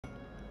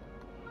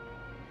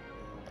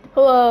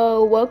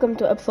Hello, welcome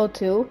to episode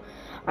 2.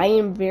 I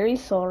am very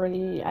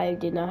sorry I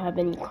did not have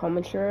any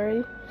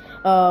commentary.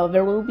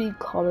 There will be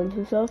comments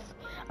and stuff.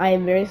 I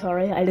am very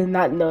sorry, I did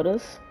not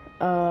notice.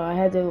 I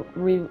had to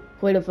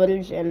replay the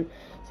footage and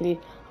see,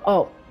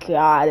 oh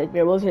god,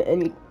 there wasn't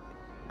any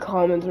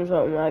comments or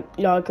something, like,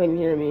 y'all couldn't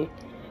hear me.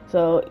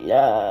 So,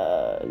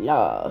 yeah,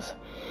 yes.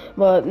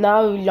 But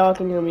now y'all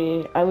can hear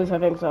me, at least I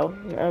think so.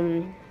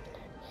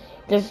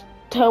 Just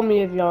tell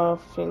me if y'all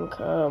think,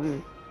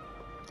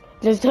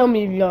 just tell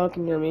me if y'all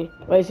can hear me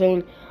by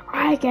saying,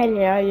 I can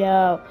hear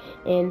you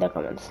in the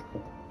comments.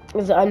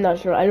 Because I'm not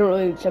sure. I don't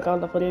really check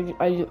out the footage.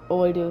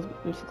 All I do is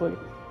basically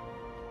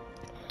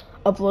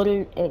upload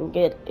it and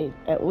get a,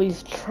 at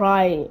least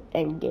try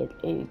and get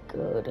a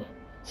good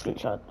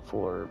screenshot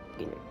for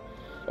beginning.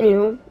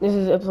 Anywho, this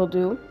is episode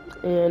 2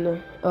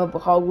 and of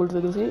Hogwarts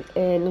Legacy,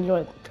 and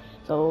enjoy it.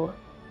 So,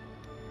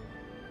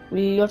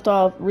 we left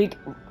off, a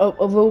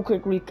real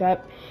quick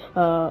recap.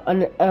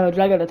 A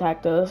dragon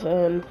attacked us,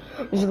 and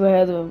basically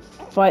had to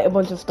fight a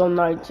bunch of stone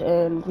knights,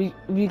 and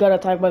we got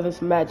attacked by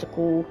this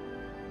magical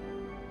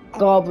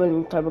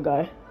goblin type of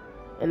guy.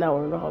 And now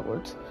we're in the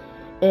Hogwarts.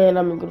 And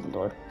I'm in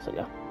Gryffindor, so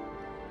yeah.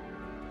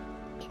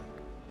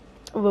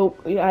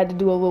 I had to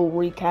do a little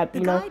recap,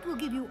 you know? The guide will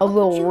give you a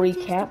little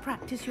opportunities recap. to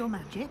practice your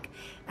magic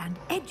and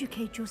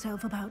educate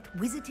yourself about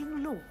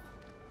wizarding lore.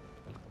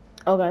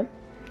 Okay.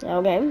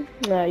 Okay.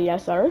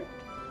 Yes, sir.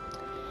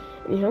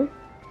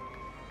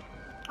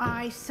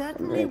 I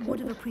certainly would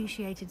have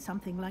appreciated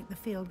something like the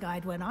field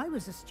guide when I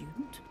was a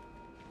student.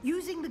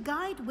 Using the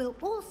guide will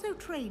also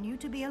train you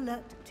to be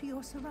alert to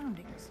your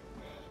surroundings.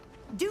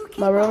 Do keep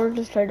My brother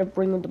just tried to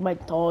bring my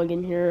dog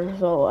in here,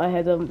 so I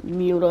had to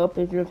mute up.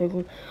 If you're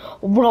thinking,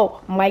 bro,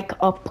 mic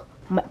up.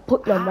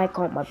 Put your mic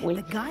on, my boy.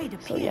 The guide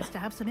appears to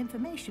have some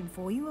information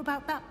for you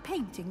about that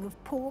painting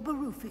of poor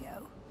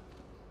Barufio.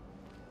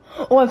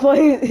 Oh, I thought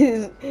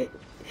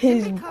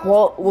his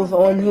quote was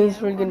on his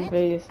freaking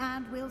face.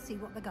 And we'll see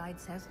what the guide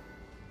says.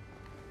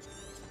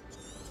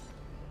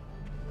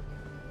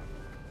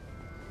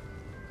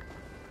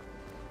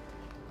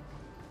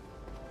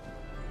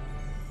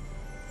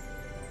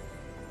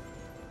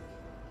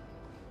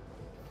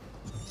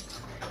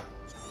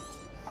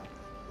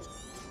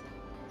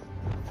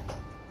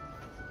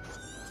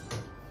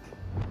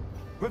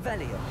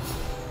 Revelio.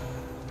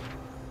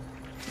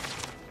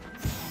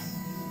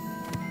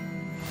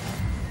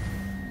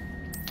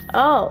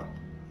 Oh.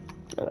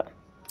 Okay.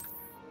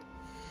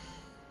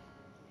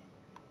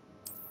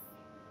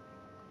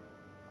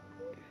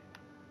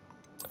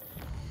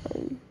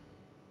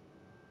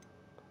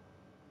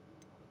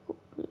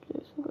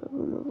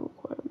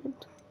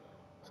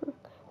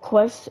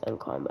 Quest and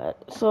combat.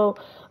 So,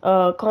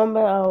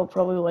 combat I'll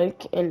probably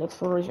like, and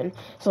exploration.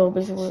 So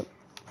basically,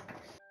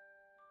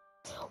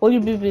 what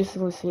you'll be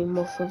basically seeing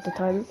most of the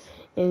time,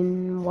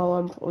 in while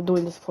I'm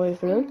doing this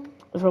playthrough,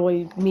 is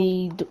probably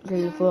me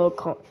doing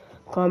full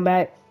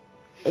combat,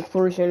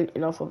 exploration,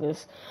 and also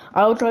this.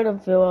 I'll try to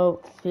fill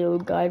out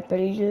field guide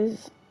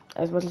pages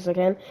as much as I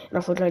can, and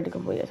also try to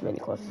complete as many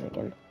quests as I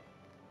can.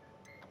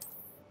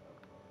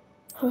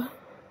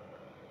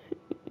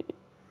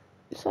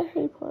 Is that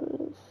Harry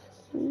Potter's?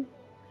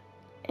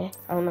 I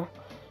don't know.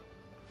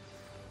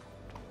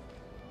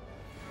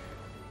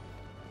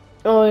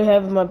 Oh, I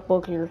have my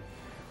book here.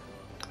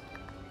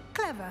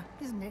 Clever,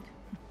 isn't it?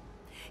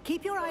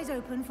 Keep your eyes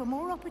open for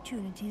more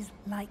opportunities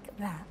like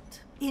that,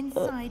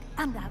 inside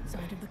and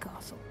outside of the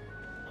castle.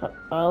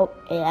 Oh,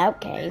 yeah,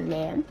 okay,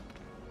 ma'am.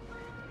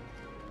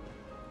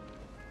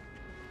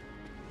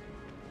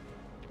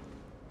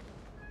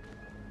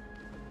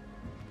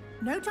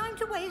 No time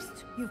to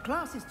waste. You've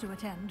classes to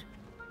attend.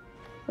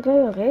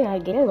 Okay, I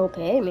get it,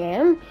 okay,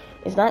 ma'am.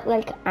 It's not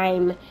like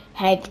I'm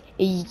had,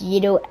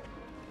 you know...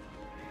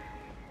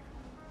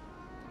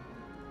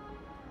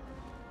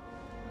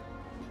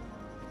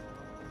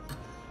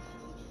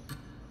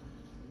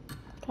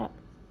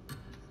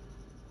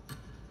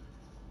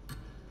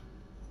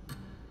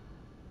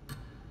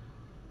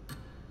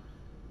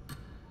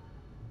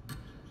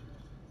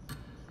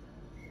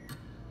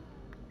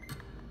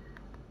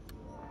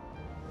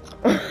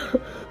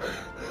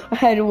 I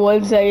had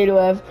 1 second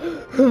left.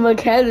 My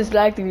cat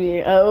distracted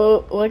me.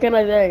 What can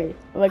I say?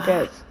 My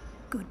cat.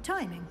 Good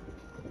timing.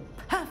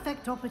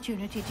 Perfect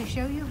opportunity to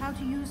show you how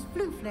to use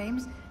flue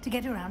flames to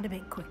get around a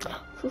bit quicker.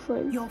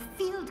 Your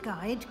field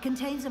guide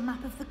contains a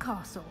map of the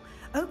castle.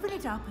 Open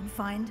it up and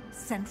find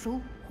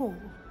Central Hall.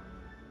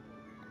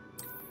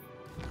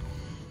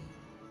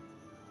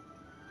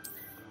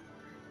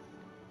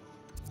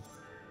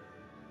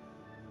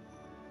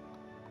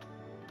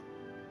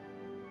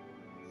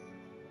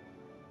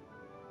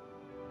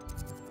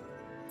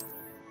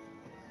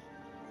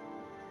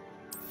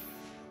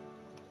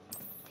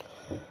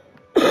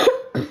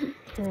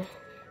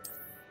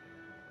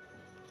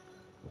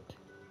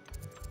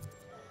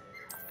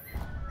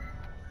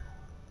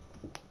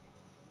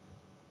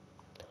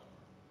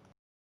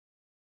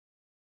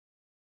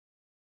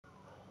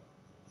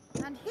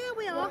 And here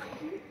we are.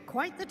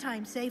 Quite the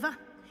time saver.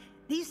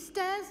 These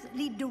stairs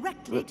lead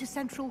directly to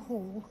Central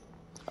Hall.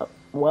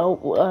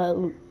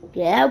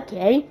 Yeah,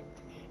 okay.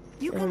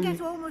 You can get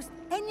almost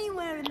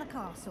anywhere in the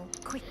castle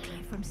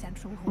quickly from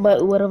Central Hall.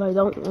 But what if I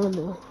don't want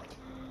to?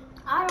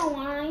 I don't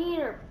want to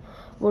either.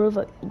 What if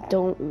I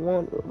don't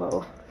want to,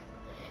 though?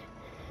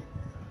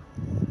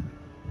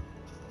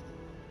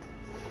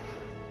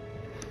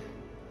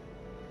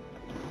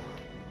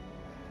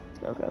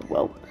 Okay,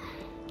 well,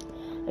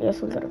 I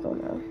guess we gotta go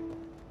now.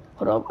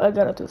 Hold on, I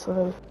gotta do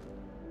something.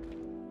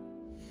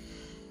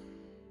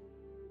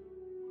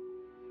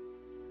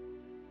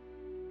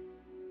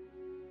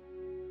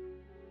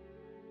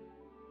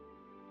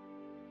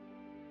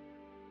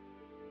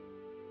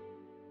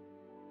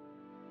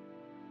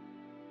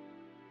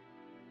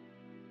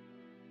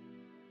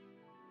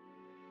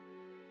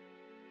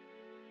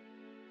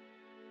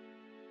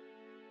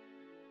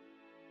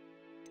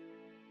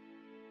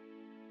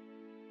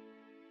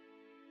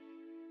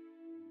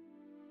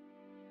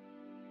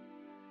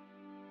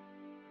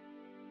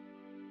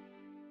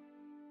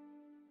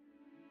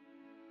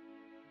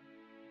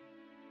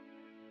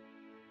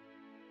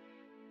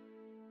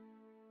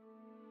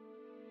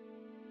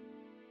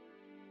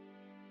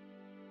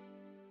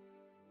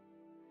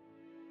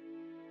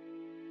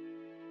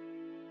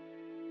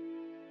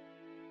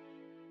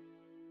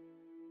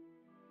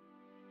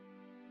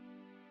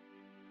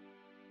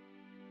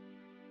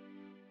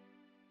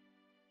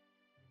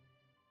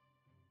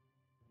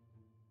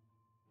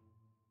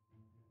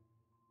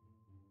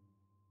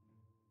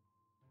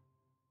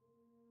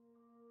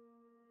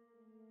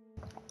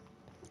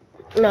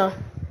 No.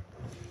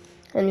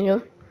 And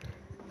you?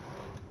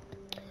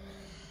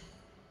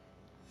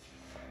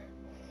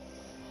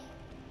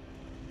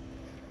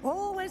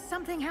 Always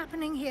something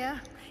happening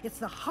here. It's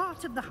the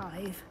heart of the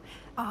hive.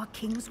 Our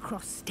King's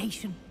Cross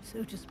station,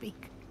 so to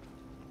speak.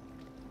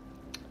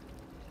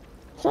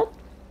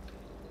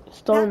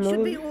 That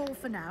should be all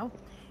for now.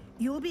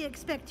 You'll be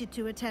expected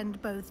to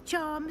attend both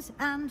Charms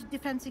and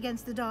Defense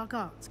Against the Dark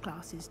Arts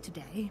classes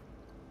today.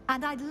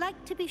 And I'd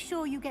like to be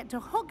sure you get to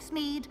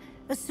Hogsmeade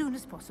as soon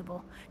as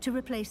possible to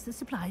replace the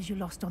supplies you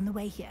lost on the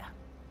way here.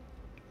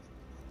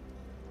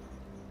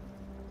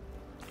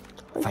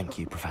 Thank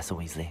you, Professor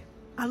Weasley.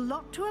 A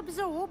lot to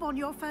absorb on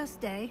your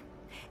first day,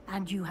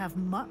 and you have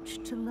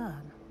much to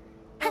learn.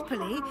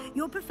 Happily,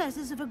 your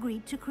professors have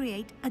agreed to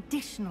create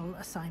additional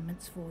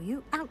assignments for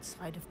you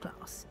outside of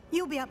class.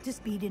 You'll be up to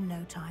speed in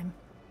no time.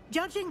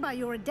 Judging by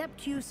your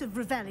adept use of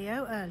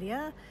Revelio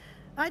earlier,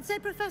 I'd say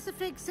Professor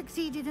Fig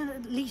succeeded in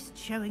at least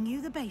showing you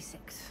the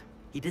basics.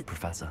 He did,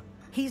 Professor.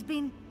 He's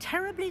been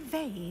terribly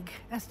vague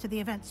as to the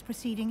events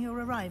preceding your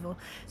arrival,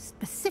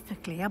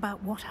 specifically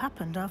about what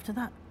happened after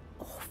that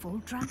awful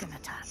dragon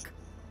attack.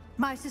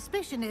 My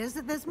suspicion is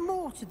that there's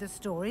more to the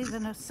story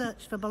than a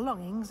search for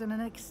belongings and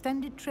an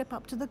extended trip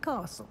up to the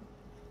castle.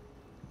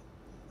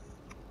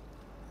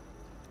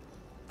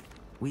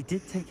 We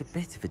did take a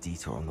bit of a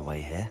detour on the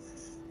way here.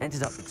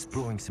 Ended up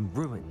exploring some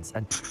ruins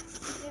and...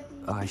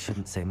 I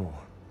shouldn't say more.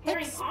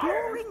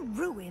 Exploring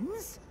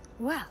ruins?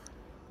 Well,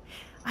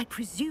 I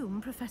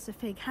presume Professor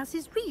Fig has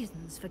his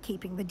reasons for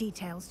keeping the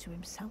details to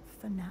himself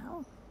for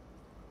now.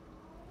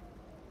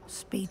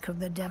 Speak of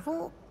the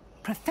devil,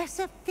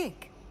 Professor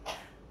Fig.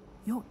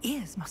 Your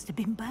ears must have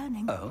been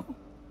burning. Oh?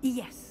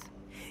 Yes.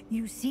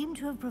 You seem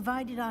to have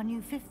provided our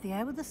new fifth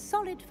year with a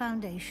solid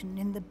foundation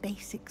in the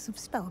basics of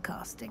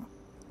spellcasting.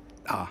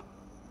 Ah,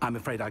 I'm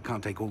afraid I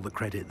can't take all the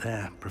credit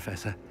there,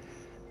 Professor.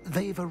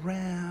 They've a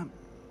rare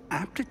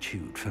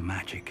aptitude for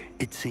magic,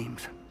 it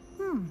seems.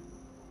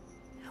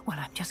 Well,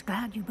 I'm just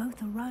glad you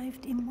both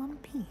arrived in one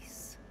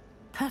piece.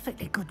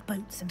 Perfectly good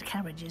boats and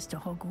carriages to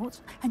Hogwarts,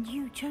 and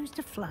you chose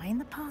to fly in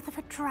the path of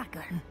a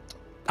dragon.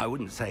 I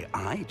wouldn't say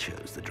I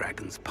chose the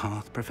dragon's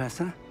path,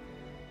 Professor.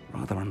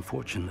 Rather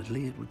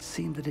unfortunately, it would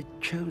seem that it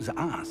chose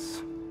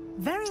us.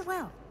 Very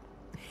well.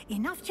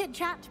 Enough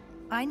chit-chat.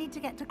 I need to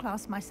get to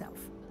class myself.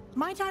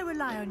 Might I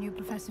rely on you,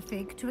 Professor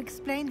Fig, to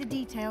explain the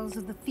details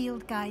of the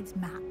field guide's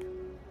map?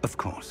 Of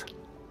course.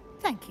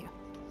 Thank you.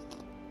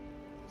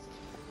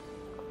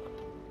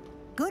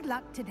 Good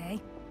luck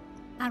today.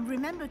 And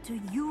remember to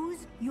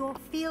use your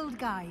field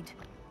guide.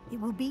 It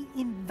will be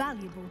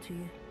invaluable to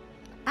you.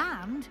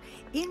 And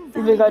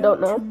invaluable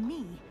to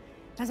me,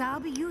 as I'll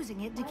be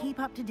using it to keep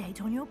up to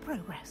date on your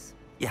progress.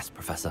 Yes,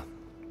 Professor.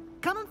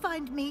 Come and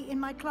find me in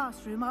my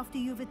classroom after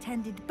you've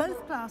attended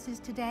both classes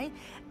today,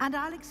 and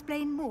I'll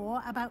explain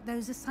more about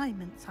those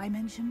assignments I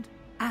mentioned.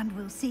 And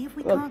we'll see if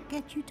we can't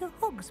get you to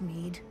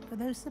Hogsmeade for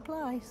those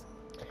supplies.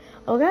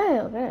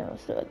 Okay,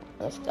 let's do it.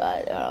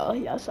 Oh,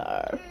 yes,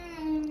 sir.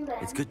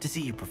 It's good to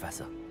see you,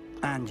 Professor.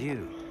 And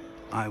you.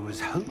 I was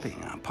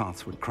hoping our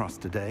paths would cross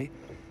today,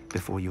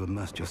 before you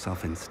immersed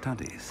yourself in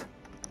studies.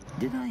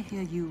 Did I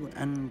hear you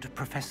and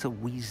Professor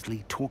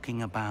Weasley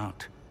talking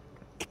about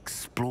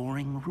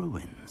exploring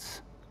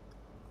ruins?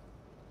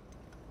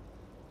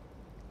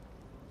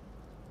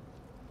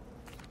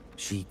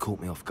 She caught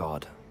me off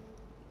guard.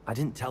 I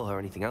didn't tell her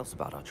anything else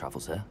about our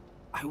travels here.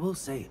 I will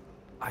say,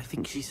 I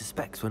think she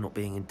suspects we're not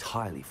being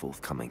entirely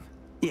forthcoming.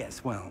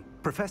 Yes, well,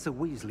 Professor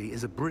Weasley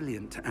is a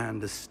brilliant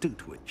and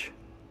astute witch.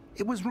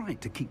 It was right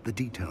to keep the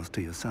details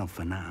to yourself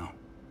for now.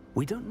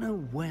 We don't know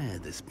where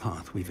this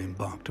path we've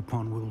embarked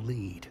upon will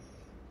lead.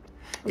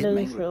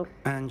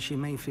 And she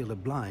may feel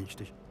obliged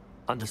to...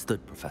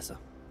 Understood, Professor.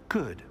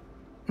 Good.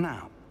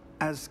 Now,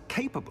 as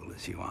capable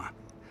as you are,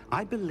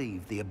 I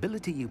believe the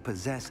ability you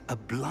possess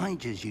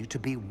obliges you to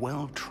be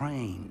well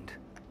trained.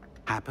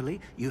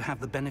 Happily, you have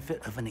the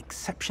benefit of an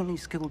exceptionally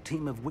skilled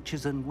team of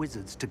witches and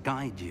wizards to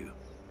guide you.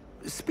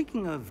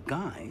 Speaking of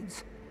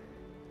guides,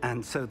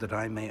 and so that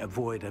I may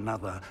avoid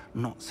another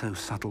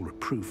not-so-subtle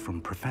reproof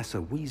from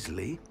Professor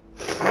Weasley,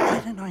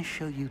 why don't I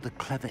show you the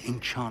clever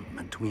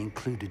enchantment we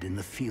included in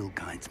the field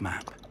guide's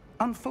map?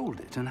 Unfold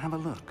it and have a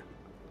look.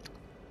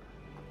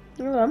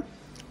 Okay.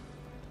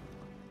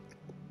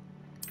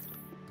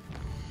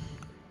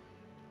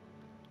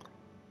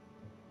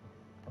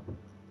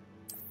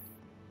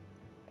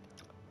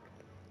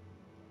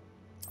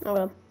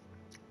 Okay.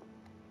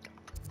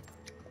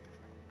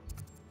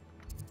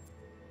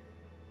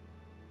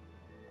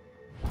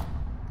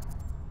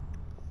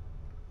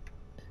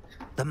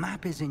 The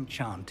map is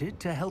enchanted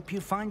to help you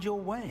find your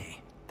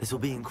way. This will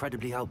be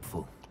incredibly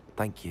helpful.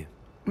 Thank you.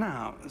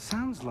 Now,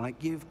 sounds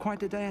like you've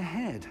quite a day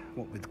ahead,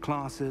 what with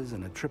classes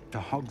and a trip to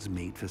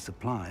Hogsmeade for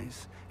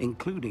supplies,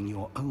 including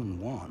your own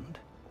wand.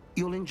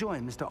 You'll enjoy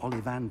Mr.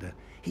 Ollivander.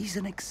 He's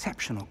an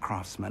exceptional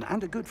craftsman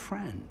and a good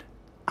friend.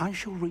 I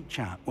shall reach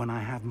out when I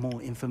have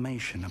more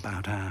information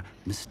about our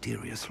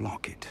mysterious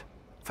locket.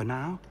 For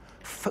now,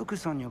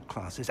 focus on your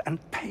classes and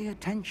pay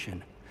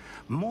attention.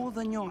 More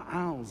than your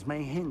owls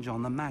may hinge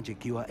on the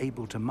magic you are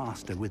able to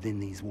master within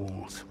these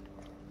walls.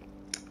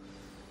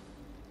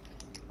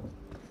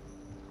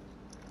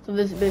 So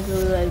this is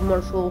basically like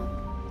more school.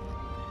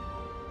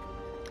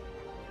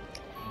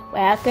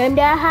 Welcome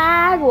to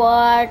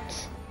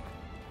Hogwarts.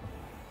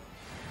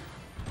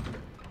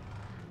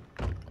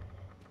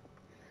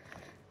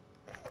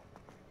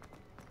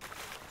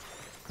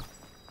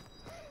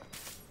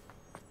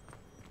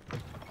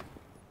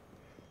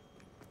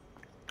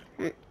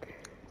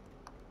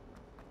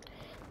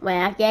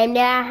 Welcome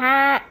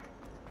to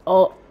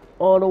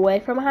all the way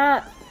from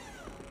Hogwarts.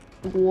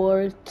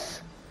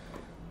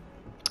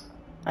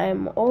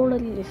 I'm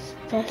already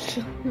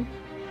special.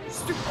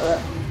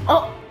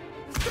 Oh!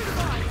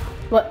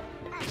 What?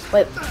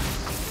 Wait.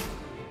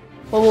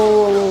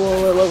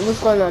 Whoa,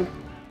 what's going on?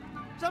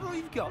 Is that all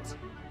you've got?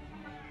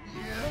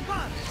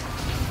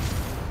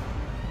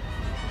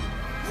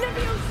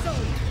 Levioso!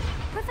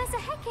 Professor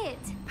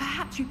Hecat!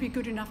 Perhaps you'd be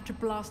good enough to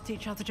blast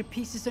each other to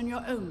pieces in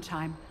your own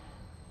time.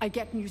 I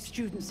get new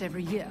students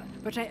every year,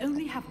 but I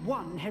only have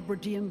one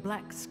Hebridean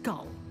black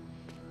skull.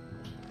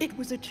 It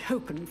was a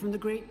token from the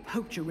Great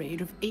Poacher Raid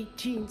of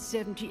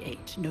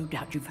 1878. No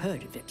doubt you've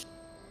heard of it.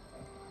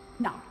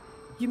 Now,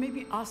 you may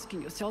be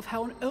asking yourself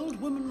how an old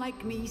woman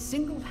like me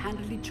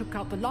single-handedly took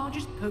out the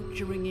largest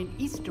poacher ring in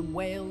eastern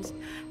Wales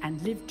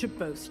and lived to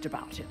boast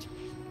about it.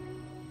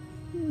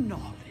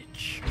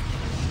 Knowledge.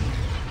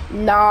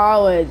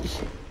 Knowledge.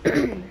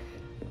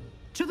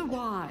 To the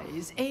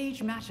wise,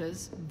 age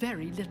matters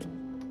very little.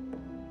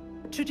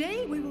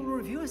 Today we will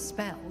review a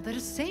spell that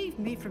has saved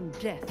me from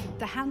death at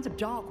the hands of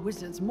dark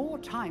wizards more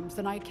times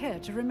than I care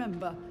to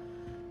remember.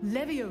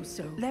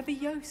 Levioso.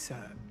 Levioso?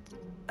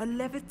 A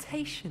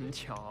levitation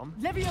charm?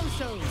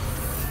 Levioso!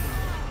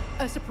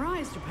 A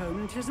surprised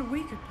opponent is a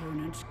weak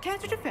opponent. Care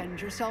to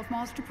defend yourself,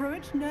 Master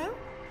Pruitt? No?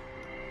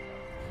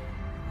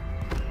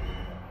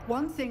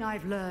 One thing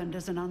I've learned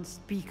as an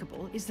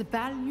unspeakable is the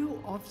value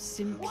of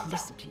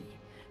simplicity,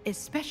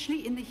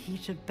 especially in the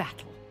heat of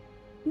battle.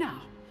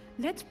 Now,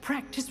 let's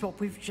practice what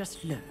we've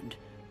just learned,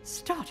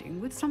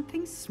 starting with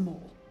something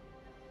small.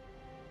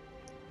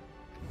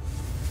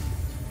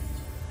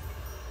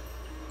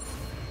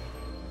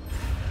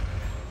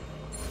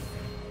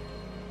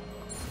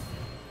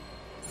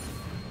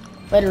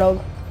 Wait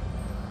long.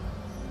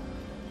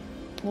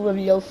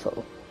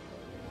 Levioso.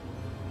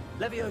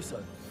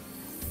 Levioso.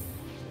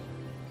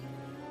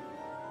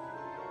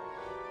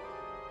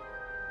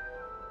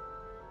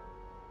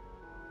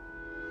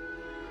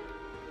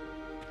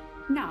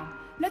 Now,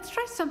 let's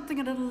try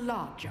something a little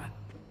larger.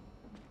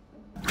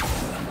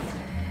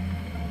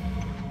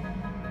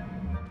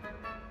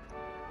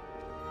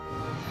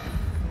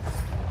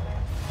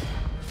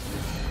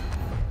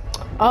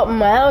 Oh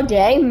my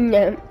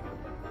dang.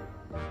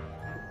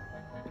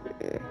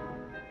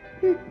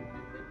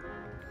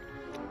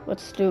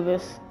 Let's do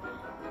this.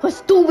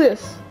 Let's do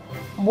this,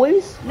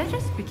 boys. Let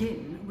us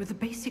begin with the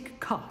basic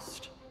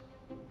cast.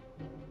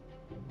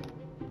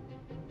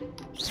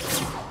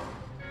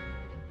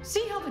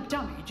 See how the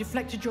dummy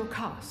deflected your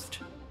cast?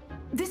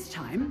 This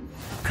time,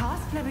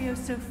 cast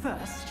Levioso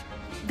first,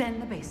 then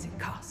the basic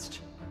cast.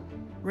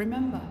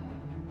 Remember,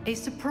 a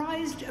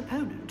surprised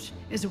opponent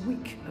is a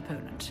weak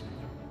opponent.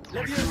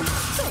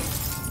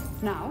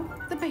 Levioso! Now,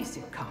 the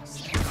basic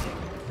cast.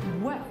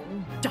 Well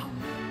done.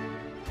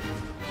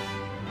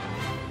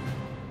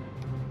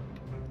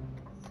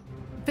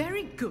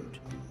 Very good,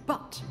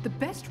 but the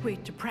best way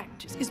to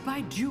practice is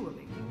by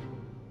dueling.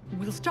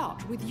 We'll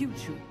start with you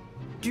two.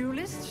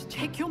 Duelists,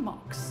 take your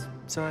marks.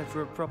 Time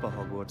for a proper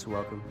Hogwarts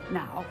welcome.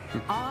 Now,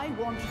 I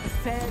want a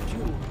fair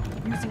duel,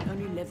 using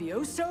only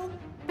Levioso,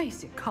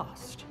 basic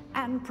cast,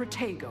 and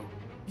Protego.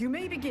 You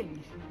may begin.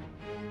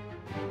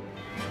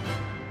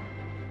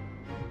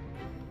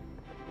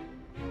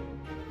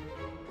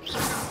 This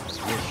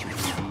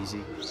should be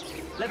easy.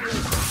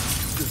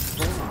 Levioso! Good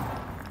form.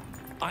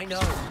 I know.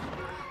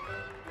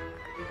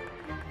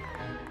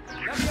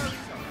 Levioso!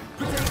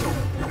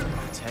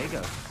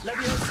 Protego!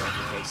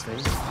 Levioso! Case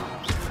thing.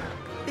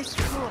 This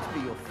can't be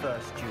your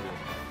first duel.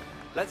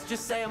 Let's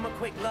just say I'm a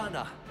quick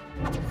learner.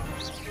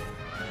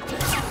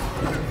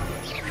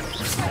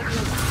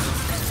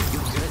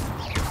 You're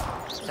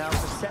good. How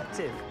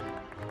perceptive.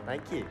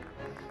 Thank you.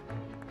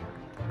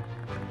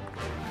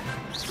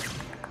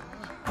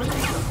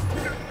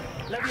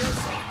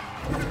 Levioso!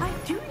 I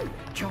do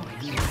enjoy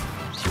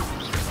duels.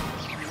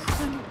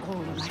 Only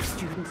all of my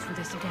students were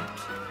this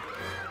adept.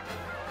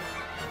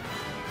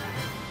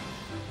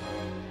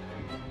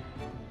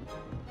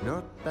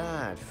 Not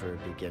bad for a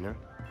beginner.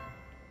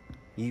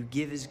 You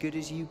give as good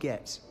as you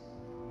get.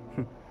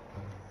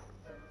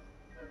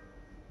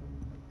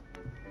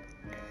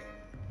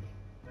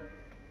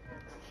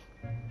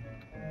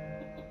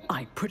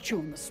 I put you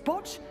on the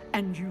spot,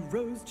 and you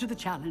rose to the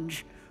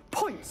challenge.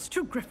 Points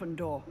to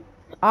Gryffindor.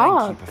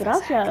 Ah, Thank you,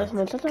 Professor gracias, Hagrid.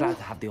 muchacha. Glad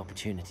to have the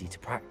opportunity to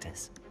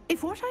practice.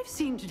 If what I've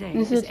seen today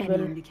This is is any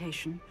better.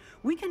 indication,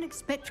 we can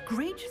expect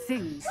great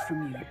things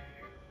from you.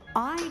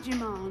 I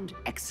demand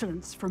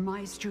excellence from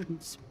my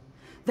students.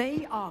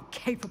 They are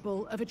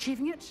capable of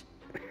achieving it.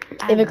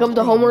 If it comes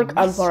to and homework,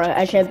 they I'm must sorry.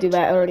 I can't do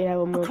that. I already have A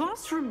homework.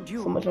 classroom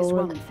duel much is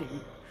homework. one thing,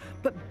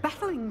 but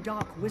battling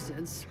dark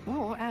wizards,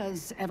 or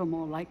as ever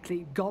more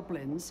likely,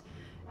 goblins,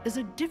 is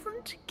a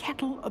different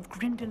kettle of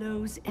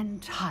Grindylows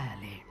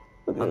entirely.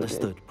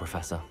 Understood,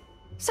 Professor.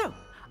 So,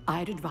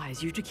 I'd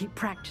advise you to keep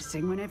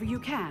practicing whenever you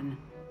can.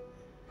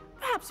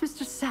 Perhaps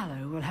Mr.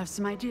 Sallow will have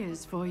some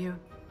ideas for you.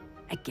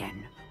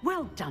 Again,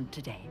 well done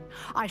today.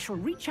 I shall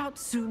reach out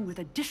soon with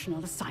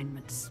additional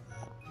assignments.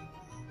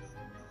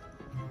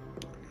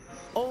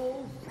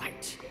 All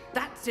right.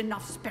 That's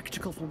enough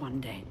spectacle for one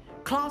day.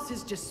 Class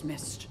is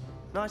dismissed.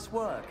 Nice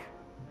work.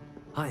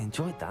 I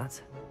enjoyed that.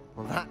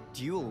 Well, that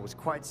duel was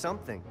quite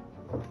something.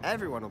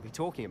 Everyone will be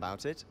talking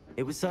about it.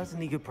 It was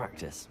certainly good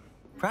practice.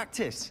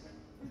 Practice.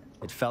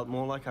 It felt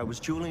more like I was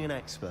dueling an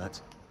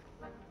expert.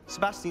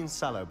 Sebastian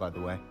Sallow, by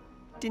the way.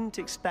 Didn't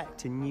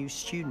expect a new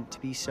student to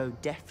be so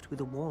deft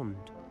with a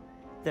wand.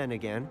 Then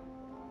again,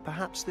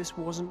 perhaps this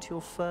wasn't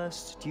your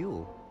first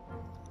duel.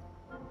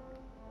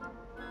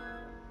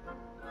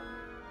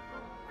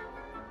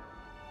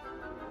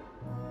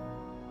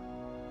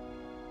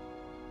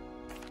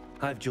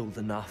 I've dueled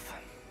enough.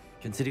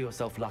 Consider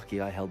yourself lucky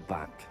I held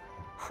back.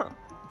 Huh,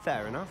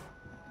 fair enough.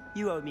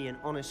 You owe me an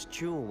honest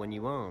duel when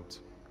you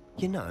aren't.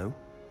 You know,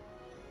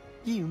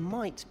 you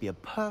might be a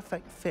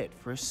perfect fit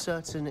for a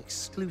certain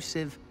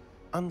exclusive,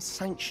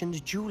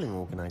 unsanctioned dueling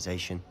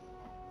organization.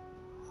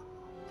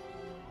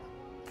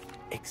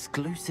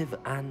 Exclusive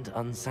and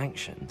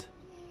unsanctioned.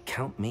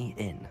 Count me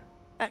in.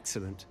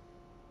 Excellent.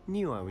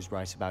 Knew I was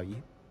right about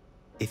you.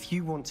 If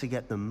you want to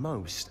get the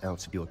most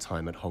out of your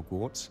time at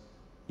Hogwarts,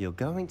 you're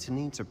going to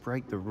need to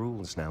break the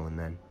rules now and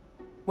then.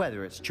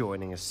 Whether it's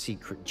joining a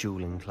secret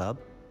dueling club,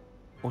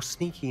 or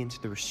sneaking into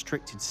the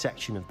restricted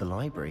section of the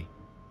library,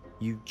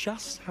 you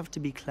just have to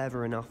be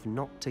clever enough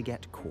not to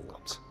get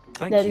caught.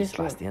 Thank That you, is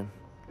true. Sebastian.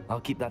 I'll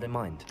keep that in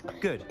mind.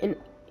 Good. And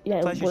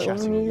yeah, Pleasure we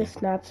chatting need with to you.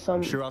 snap some.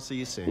 I'm sure I'll see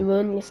you soon. You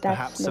will need to snap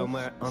Perhaps some,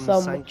 somewhere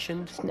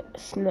unsanctioned?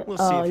 We'll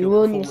see if you your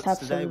will need to performance snap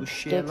today some was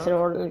sheer sticks in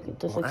luck order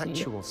to or succeed.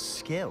 actual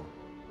skill.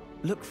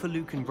 Look for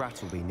Luke and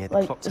Brattleby near the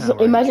Like, clock so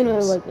tower imagine it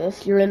entrance. like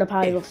this: you're in a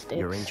pile of If sticks.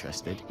 you're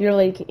interested. You're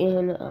like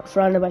in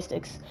surrounded by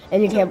sticks,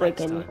 and you Till can't break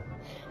next any. time.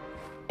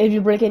 If you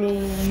break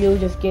any, you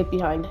just get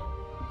behind.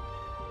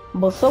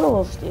 But some of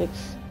those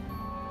sticks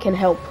can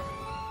help.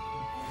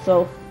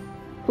 So,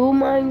 who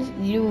minds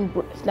you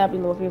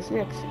snapping off your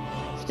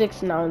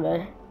sticks now and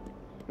then,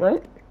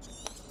 right?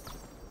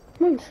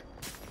 Minds.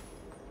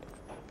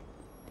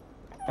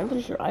 I'm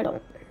pretty sure I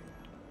don't.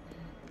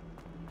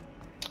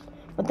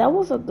 But that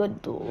was a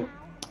good duel,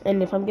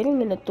 and if I'm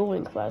getting in a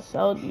dueling class,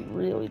 that would be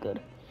really good.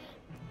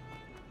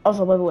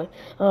 Also, by the way,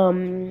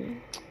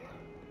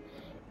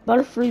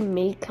 Butterfree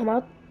may come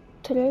out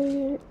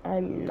today.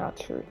 I'm not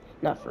sure.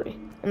 Not free.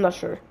 I'm not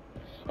sure.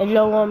 If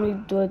y'all want me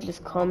to do it,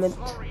 just comment.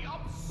 I'm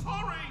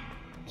sorry.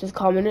 Just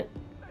comment it.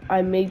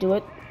 I may do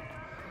it,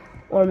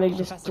 or may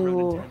just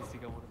do.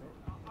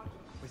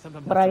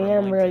 But I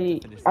am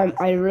really.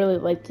 I really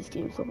like this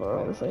game so far,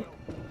 honestly.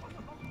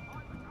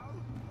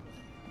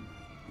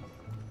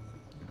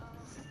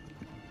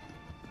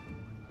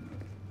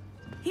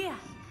 Here,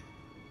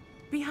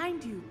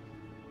 behind you.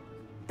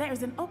 There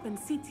is an open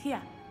seat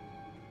here.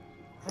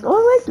 Oh,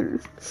 I like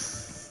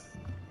this.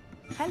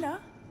 Hello,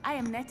 I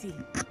am Nettie.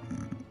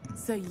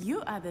 So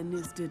you are the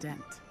new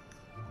student.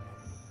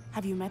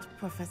 Have you met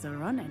Professor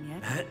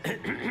Ronan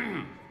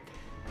yet?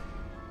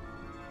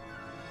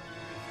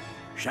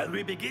 Shall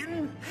we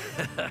begin?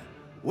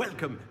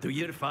 welcome to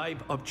Year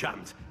 5 of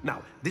Charms.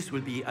 Now, this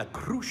will be a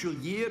crucial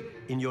year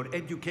in your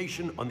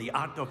education on the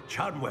art of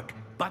charm work,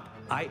 but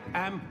I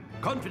am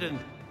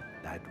confident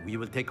that we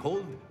will take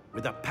hold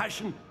with the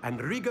passion and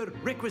rigor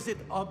requisite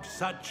of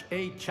such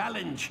a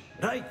challenge.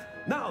 Right,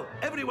 now,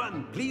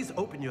 everyone, please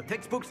open your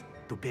textbooks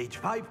to page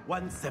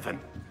 517.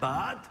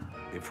 But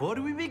before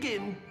we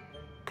begin,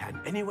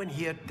 can anyone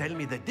here tell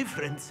me the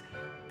difference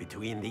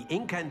between the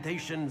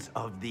incantations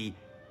of the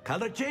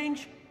color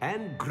change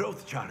and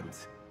growth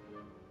charms?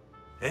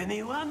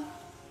 Anyone?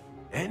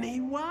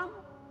 Anyone?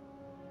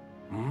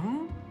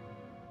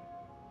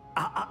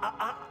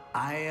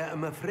 I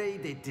am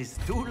afraid it is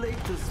too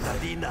late to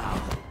study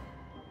now.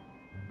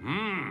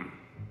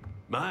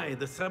 My,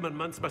 the summer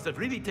months must have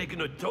really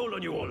taken a toll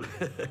on you all.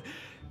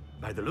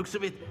 By the looks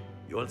of it,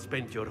 you all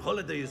spent your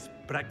holidays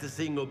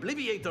practicing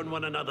Obliviate on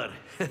one another.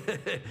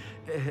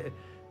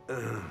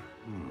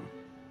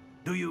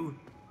 Do you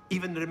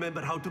even remember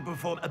how to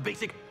perform a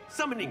basic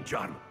summoning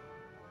charm?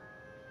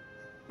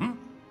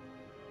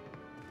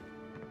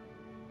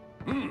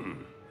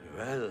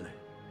 Well,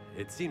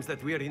 it seems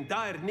that we are in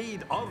dire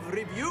need of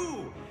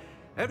review.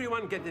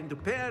 Everyone get into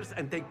pairs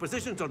and take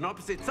positions on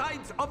opposite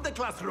sides of the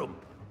classroom.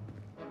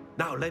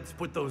 Now let's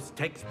put those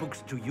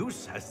textbooks to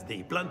use as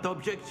the blunt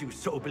objects you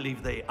so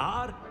believe they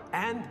are,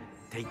 and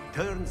take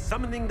turns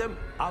summoning them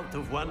out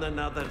of one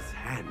another's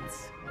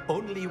hands.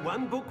 Only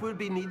one book will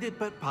be needed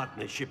per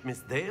partnership,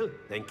 Miss Dale.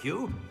 Thank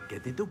you.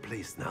 Get into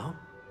place now.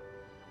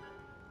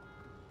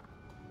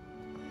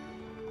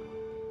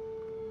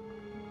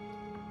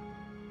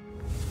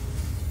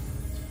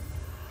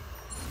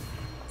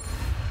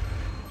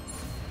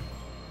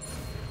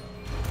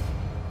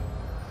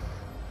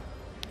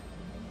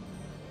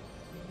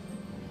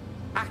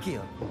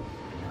 Accio.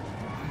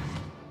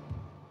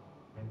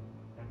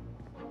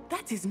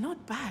 That is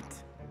not bad.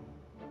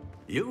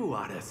 You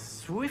are a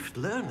swift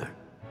learner.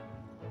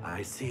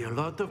 I see a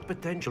lot of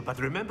potential, but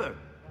remember,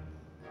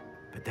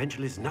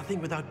 potential is nothing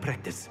without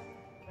practice.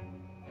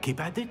 Keep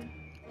at it.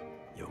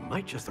 You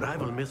might just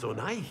rival Miss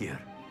Onai here.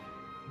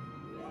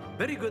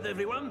 Very good,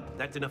 everyone.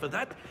 That's enough of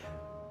that.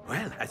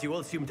 Well, as you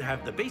all seem to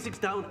have the basics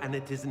down, and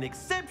it is an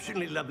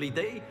exceptionally lovely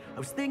day, I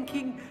was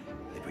thinking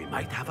that we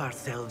might have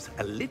ourselves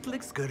a little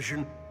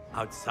excursion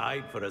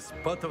outside for a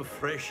spot of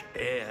fresh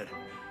air.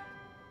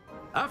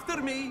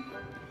 After me.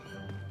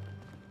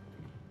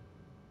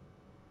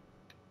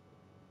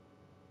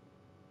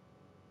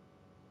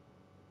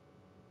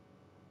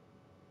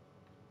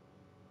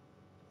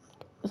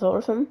 Is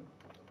awesome.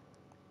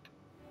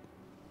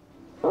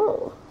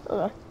 Oh,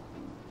 okay.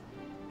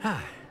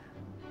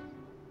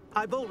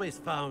 I've always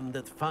found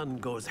that fun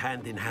goes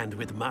hand in hand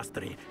with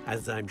mastery,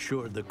 as I'm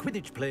sure the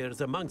Quidditch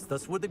players amongst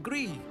us would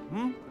agree,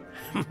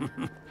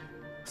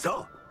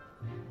 So,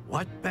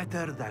 what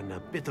better than a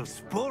bit of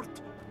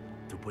sport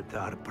to put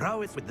our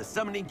prowess with the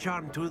summoning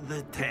charm to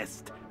the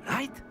test,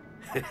 right?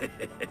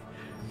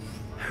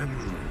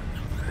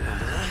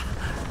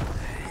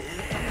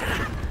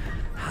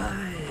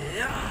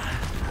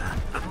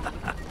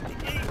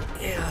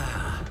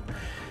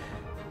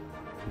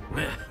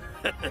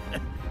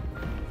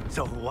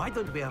 So why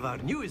don't we have our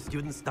newest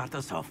student start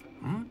us off?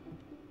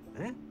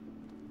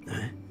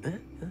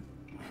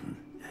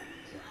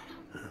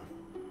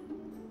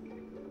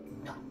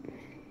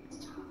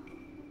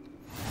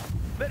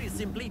 Very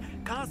simply,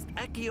 cast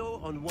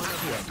Accio on one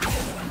of your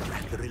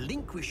spheres and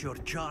relinquish your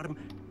charm.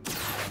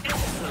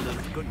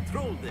 Excellent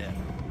control there.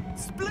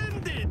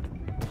 Splendid!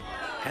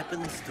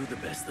 Happens to the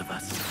best of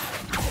us.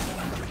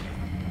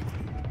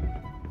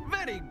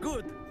 Very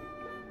good.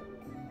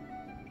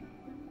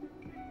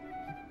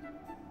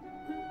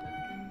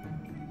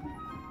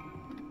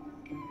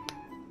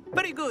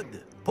 Very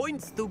good.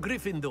 Points to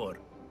Gryffindor.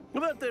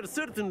 But there's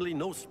certainly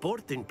no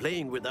sport in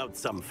playing without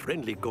some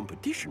friendly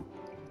competition.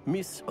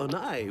 Miss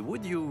Onai,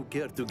 would you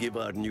care to give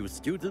our new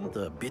student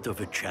a bit of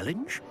a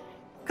challenge?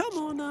 Come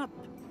on up.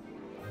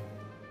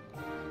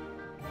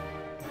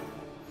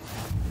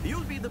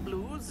 You'll be the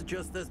blues,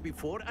 just as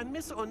before, and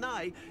Miss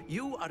Onai,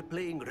 you are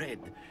playing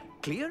red.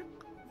 Clear?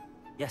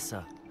 Yes,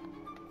 sir.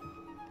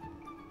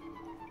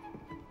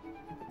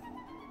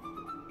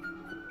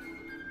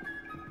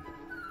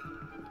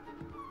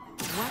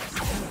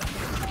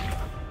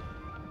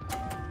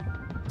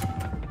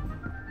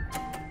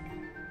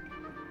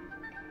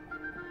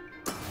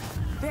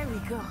 There we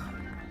go.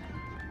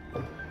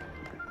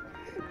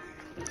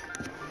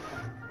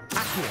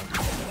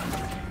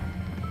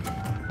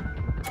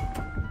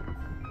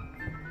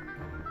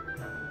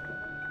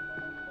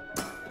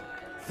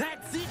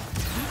 That's it!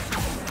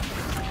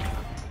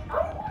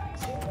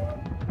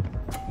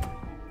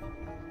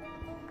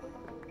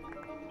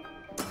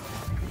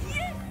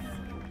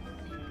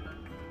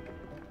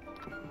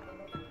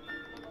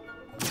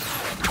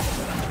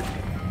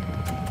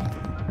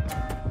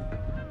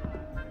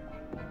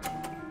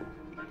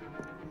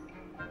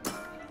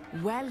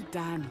 Well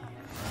done.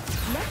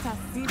 Let us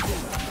see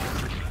this.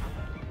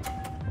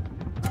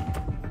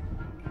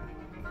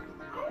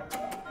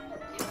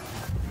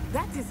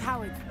 That is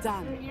how it's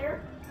done.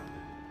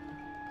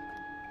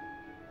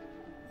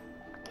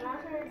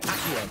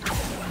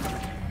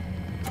 Accio!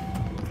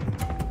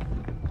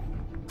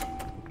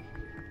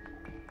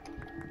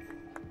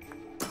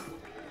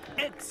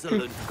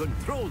 Excellent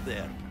control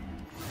there.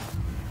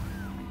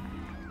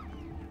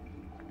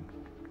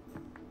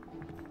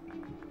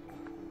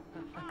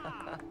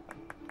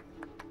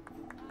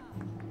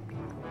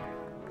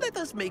 Let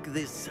us make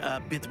this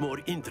a bit more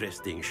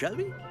interesting, shall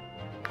we?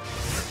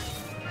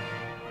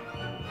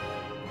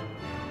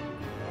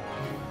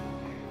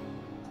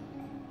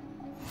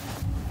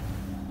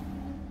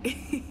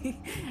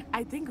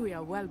 I think we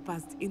are well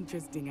past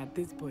interesting at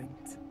this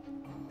point.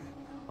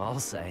 I'll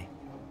say.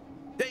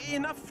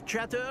 Enough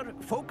chatter.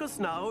 Focus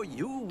now.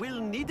 You will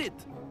need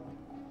it.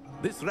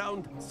 This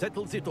round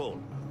settles it all.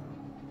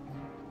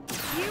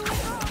 Here we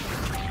go!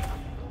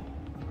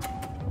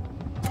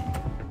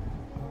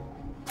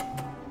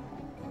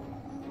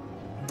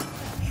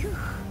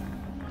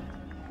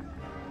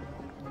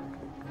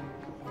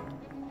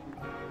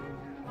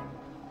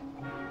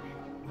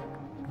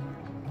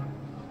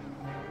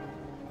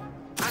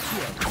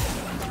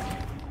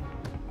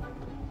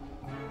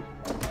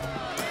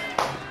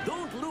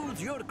 Don't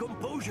lose your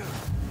composure.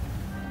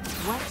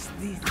 Watch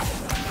this.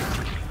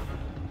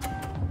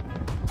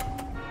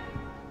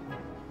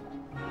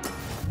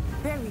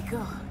 There we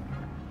go.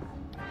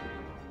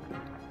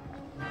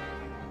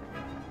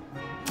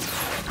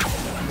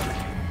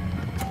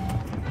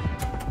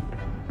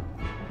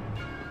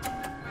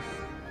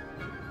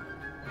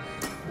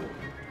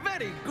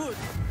 Very good.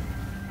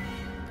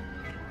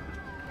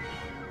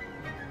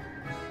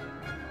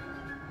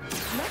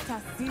 Let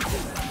us see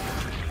this.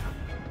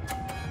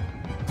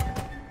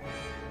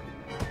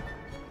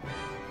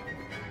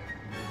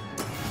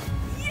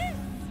 Yes!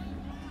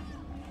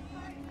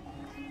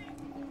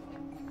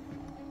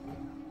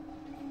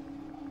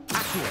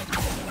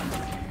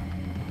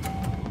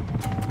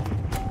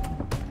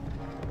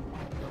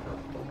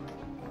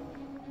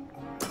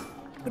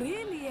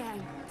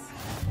 Brilliant.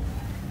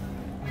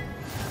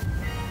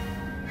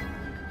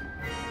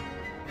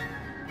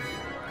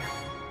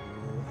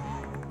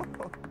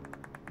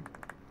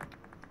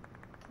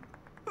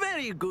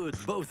 Very good,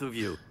 both of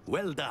you.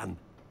 Well done.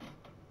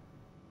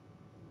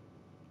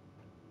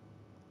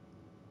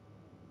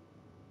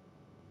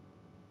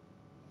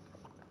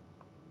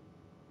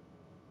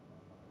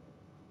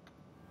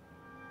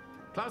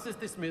 Class is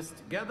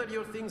dismissed. Gather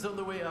your things on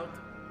the way out.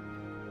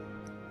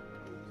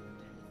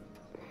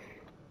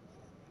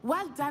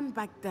 Well done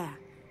back there.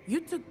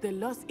 You took the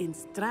loss in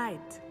stride.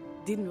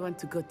 Didn't want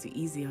to go too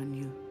easy on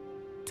you.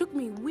 Took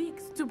me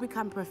weeks to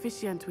become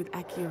proficient with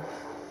Accio.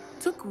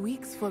 Took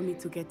weeks for me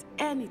to get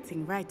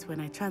anything right when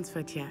I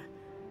transferred here.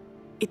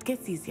 It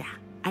gets easier,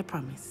 I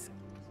promise.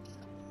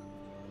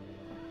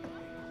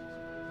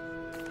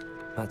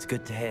 That's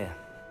good to hear.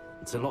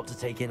 It's a lot to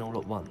take in all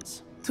at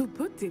once. To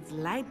put it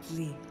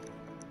lightly,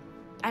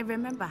 I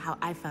remember how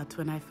I felt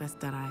when I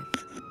first arrived.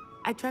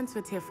 I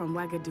transferred here from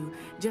Ouagadougou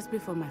just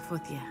before my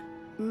 4th year.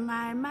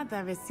 My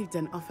mother received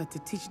an offer to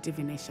teach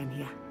divination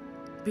here.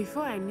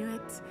 Before I knew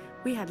it,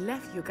 we had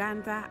left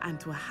Uganda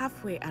and were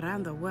halfway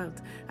around the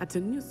world at a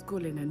new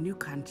school in a new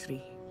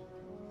country.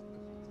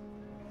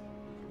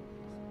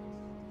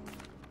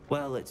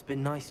 Well, it's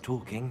been nice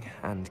talking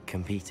and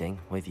competing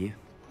with you.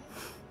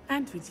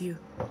 And with you.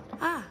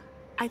 Ah,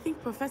 I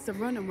think Professor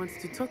Ronan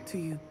wants to talk to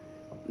you.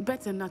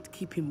 Better not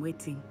keep him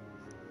waiting.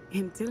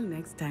 Until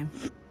next time.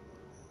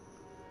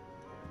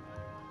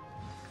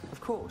 Of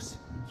course,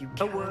 you A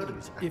can word,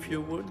 use if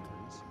you would.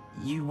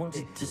 You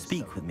wanted to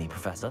speak with me,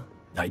 Professor?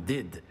 I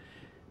did.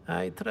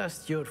 I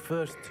trust your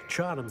first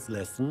charms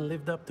lesson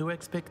lived up to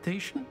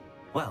expectation?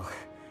 Well,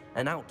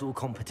 an outdoor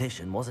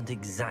competition wasn't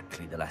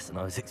exactly the lesson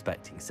I was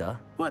expecting, sir.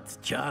 What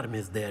charm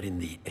is there in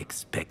the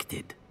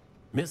expected?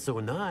 Miss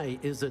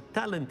Onai is a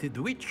talented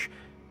witch.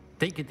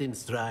 Take it in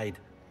stride.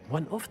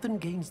 One often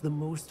gains the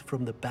most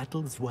from the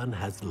battles one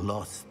has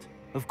lost.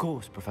 Of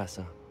course,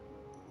 Professor.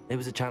 It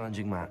was a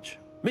challenging match.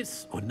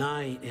 Miss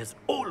Onai is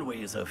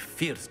always a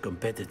fierce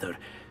competitor,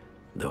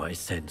 though I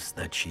sense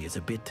that she is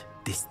a bit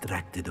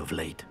distracted of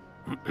late.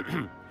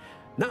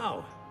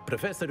 Now,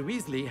 Professor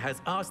Weasley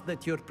has asked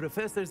that your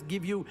professors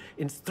give you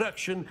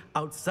instruction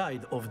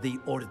outside of the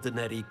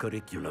ordinary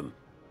curriculum.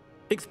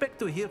 Expect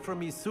to hear from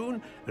me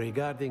soon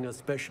regarding a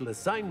special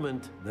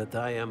assignment that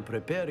I am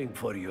preparing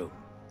for you.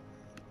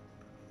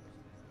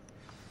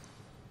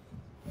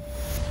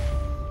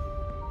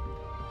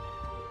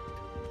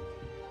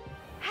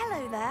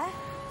 Hello there.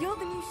 You're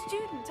the new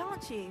student,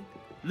 aren't you?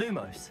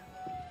 Lumos.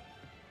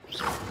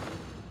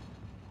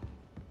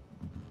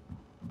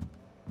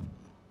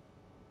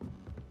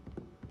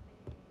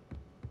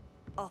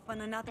 Off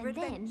on another And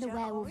adventure. then the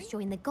werewolves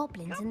joined the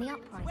goblins in the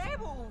uprising.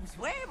 Werewolves,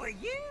 where were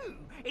you?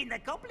 In the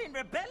Goblin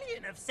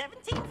Rebellion of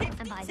 1752?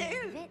 And by the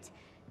end of it,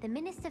 the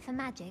Minister for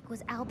Magic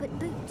was Albert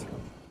Boot.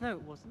 No,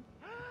 it wasn't.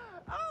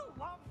 Oh,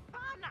 what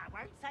fun! I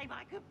won't say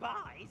my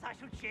goodbyes. I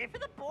shall cheer for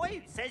the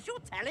boy who says you're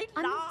telling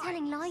I'm lies. not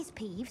telling lies,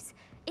 Peeves.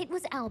 It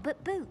was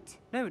Albert Boot.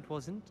 No, it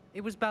wasn't.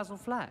 It was Basil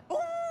Flack.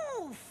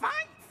 Ooh,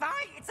 fight,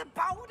 fight! It's a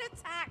bold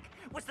attack.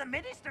 Was the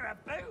Minister a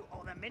boot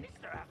or the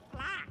Minister a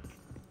flack?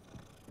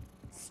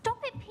 Stop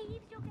it,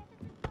 Peeves. You'll get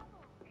us in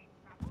trouble. In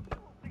trouble you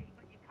will be,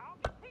 but you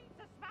can't be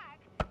pizza smack.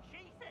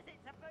 She says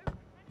it's a boot.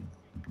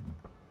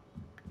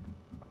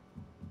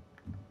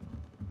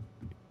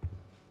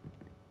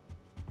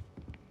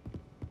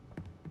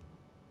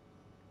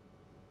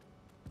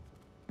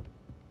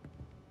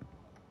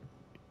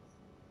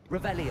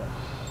 Revelio.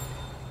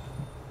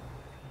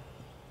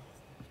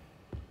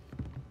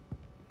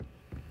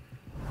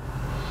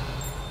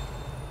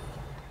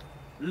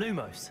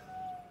 Lumos.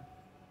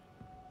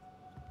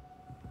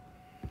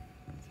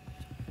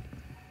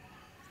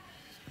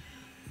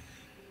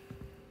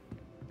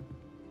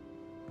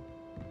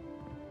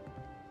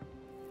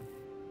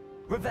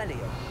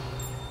 Revelio.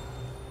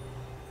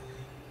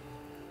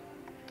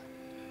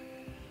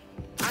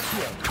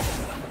 Accio.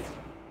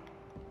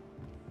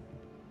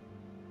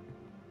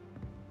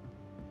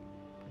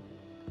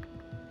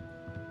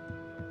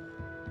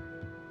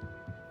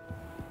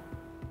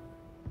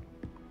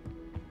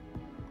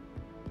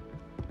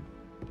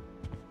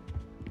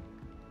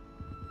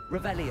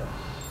 Revelio.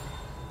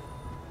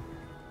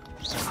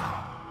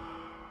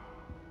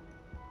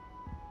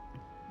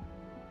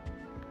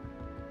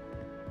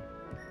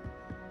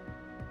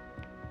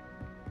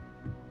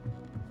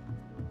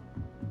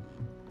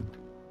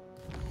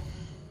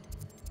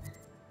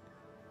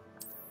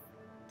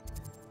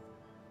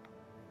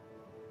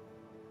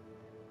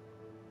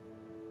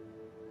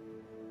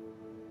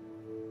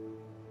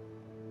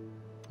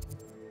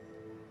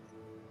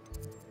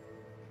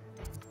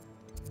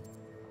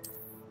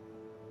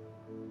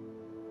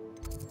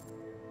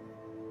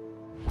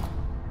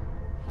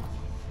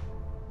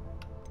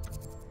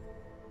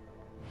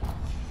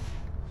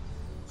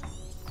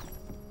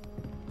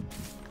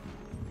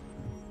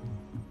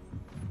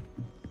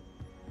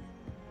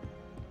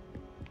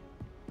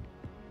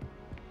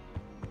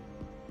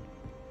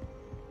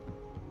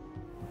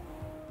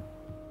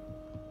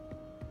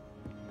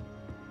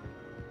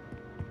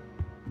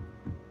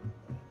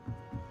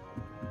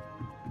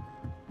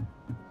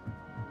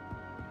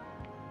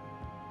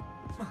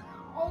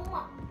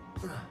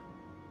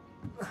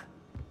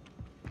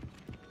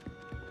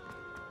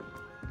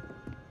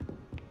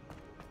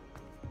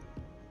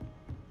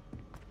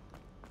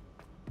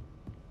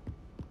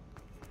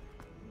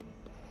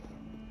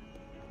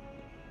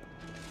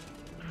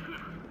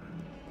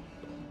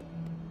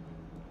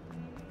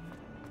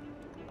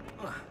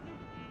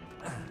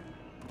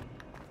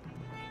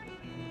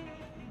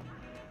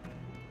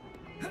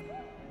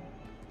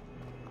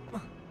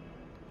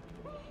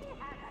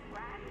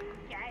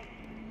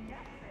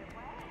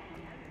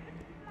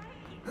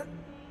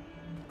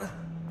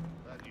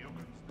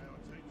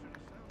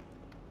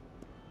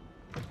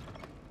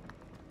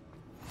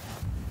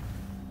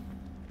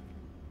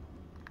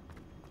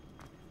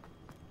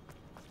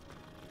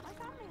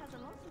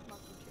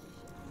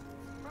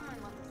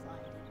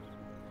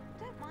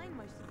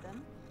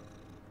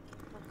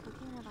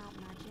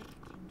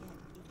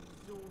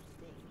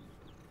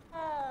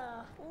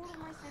 All of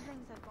my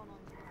siblings have gone on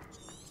to that.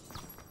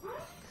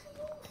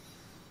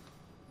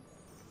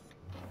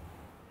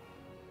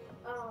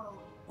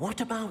 What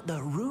about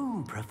the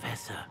room,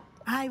 Professor?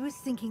 I was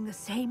thinking the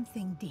same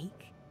thing,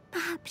 Deke.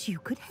 Perhaps you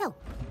could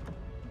help.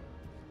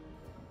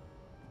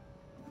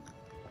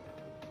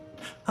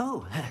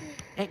 Oh,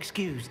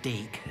 excuse,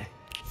 Deke.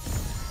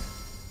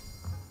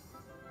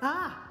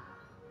 Ah,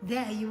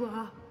 there you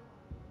are.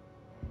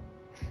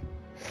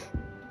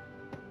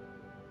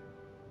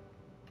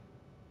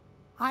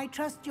 I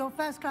trust your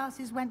first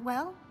classes went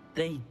well?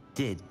 They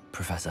did,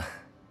 Professor.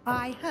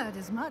 I heard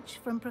as much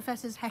from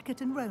Professors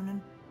Hecat and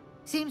Ronan.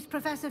 Seems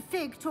Professor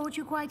Fig taught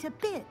you quite a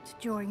bit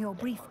during your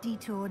brief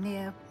detour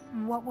near...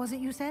 what was it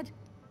you said?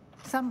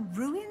 Some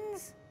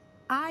ruins?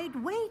 I'd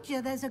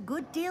wager there's a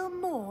good deal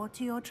more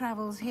to your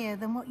travels here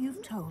than what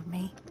you've told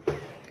me.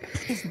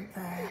 Isn't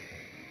there?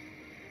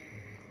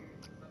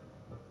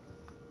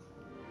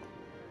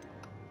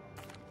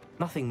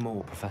 Nothing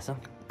more, Professor.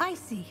 I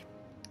see.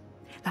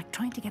 Like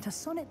trying to get a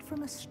sonnet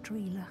from a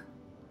streeler.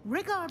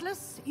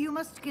 Regardless, you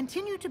must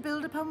continue to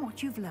build upon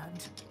what you've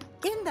learned.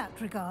 In that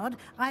regard,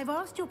 I've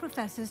asked your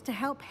professors to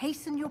help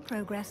hasten your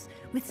progress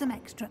with some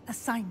extra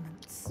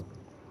assignments.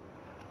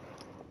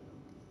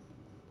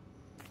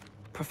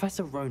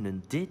 Professor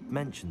Ronan did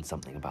mention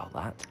something about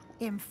that.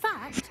 In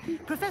fact,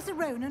 Professor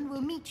Ronan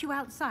will meet you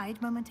outside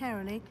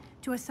momentarily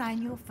to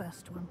assign your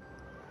first one.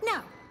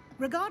 Now,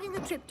 regarding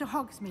the trip to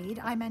Hogsmeade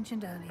I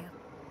mentioned earlier,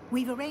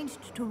 we've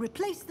arranged to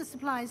replace the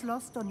supplies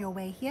lost on your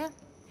way here,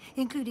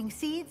 including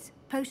seeds,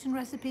 potion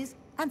recipes,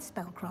 and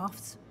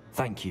spellcrafts.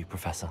 Thank you,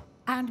 Professor.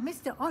 And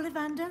Mr.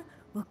 Ollivander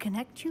will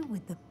connect you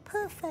with the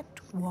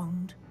perfect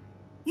wand.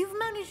 You've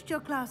managed your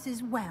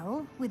classes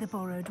well with a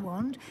borrowed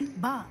wand,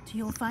 but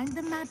you'll find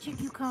the magic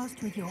you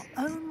cast with your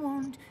own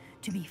wand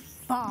to be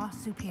far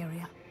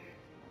superior.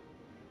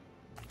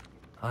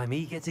 I'm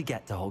eager to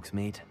get to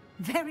Hogsmeade.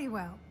 Very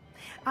well.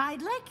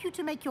 I'd like you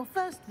to make your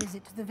first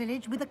visit to the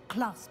village with a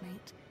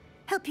classmate.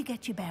 Help you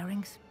get your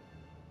bearings.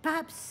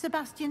 Perhaps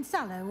Sebastian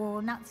Sallow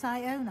or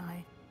Natsai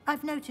Onai.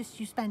 I've noticed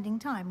you spending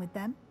time with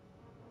them.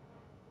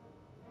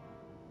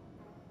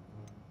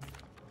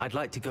 I'd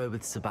like to go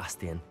with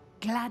Sebastian.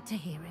 Glad to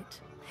hear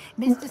it.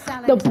 Mr.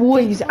 Sallow The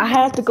boys. I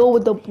had to go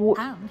with the boys.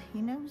 And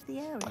he knows the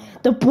area.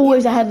 The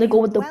boys. I had to go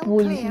with the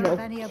boys.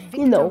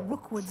 You know.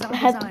 I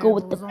had to go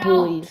with the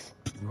boys.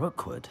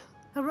 Rookwood.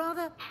 A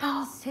rather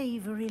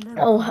unsavory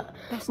local. Oh,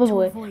 by the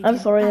way, I'm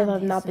sorry if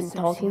I've not been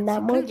talking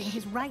that much.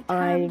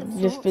 I've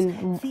just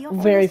been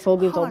very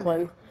focused on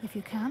playing. If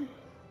you can.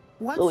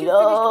 Once you've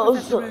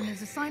finished Professor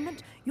Rona's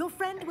assignment, your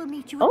friend will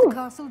meet you at the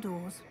castle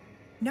doors.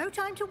 No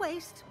time to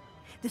waste.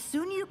 The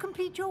sooner you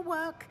complete your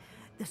work,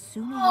 the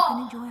sooner you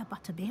can enjoy a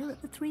butterbeer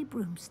at the Three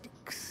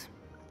Broomsticks.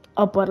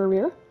 A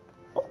butterbeer?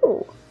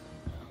 Oh.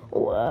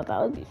 Oh,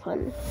 that would be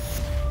fun.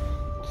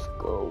 Let's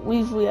go.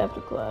 Weasley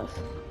after class.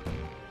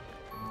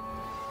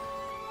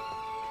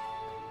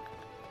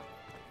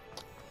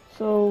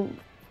 So,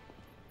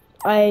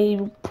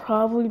 I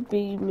probably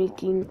be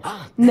making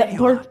part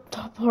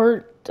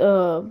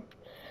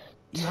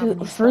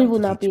 3 will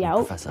not be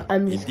out. Professor.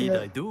 I'm just Indeed,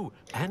 gonna. I do.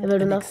 And If I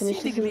do not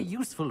finish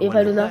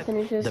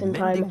this, in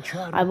time,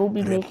 I will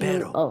be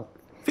making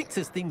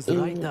fixes things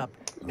right up.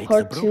 Makes a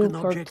part 2, broken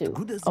object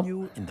good as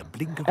new in the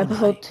blink of an eye.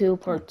 episode 2,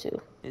 part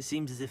 2. It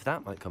seems as if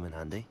that might come in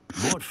handy.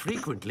 More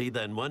frequently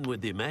than one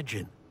would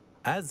imagine.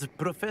 As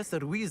Professor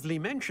Weasley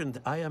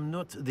mentioned, I am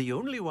not the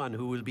only one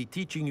who will be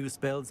teaching you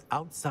spells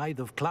outside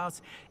of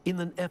class in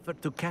an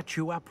effort to catch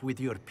you up with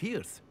your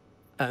peers.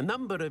 A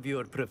number of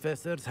your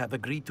professors have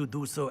agreed to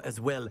do so as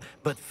well,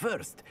 but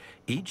first,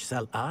 each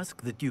shall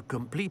ask that you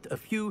complete a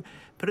few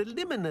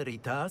preliminary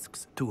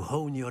tasks to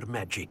hone your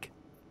magic.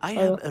 I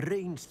have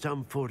arranged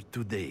some for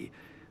today.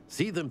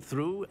 See them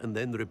through and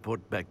then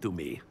report back to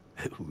me.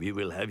 We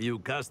will have you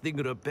casting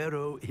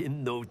Reparo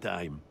in no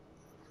time.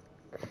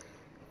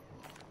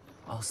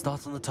 I'll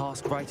start on the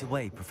task right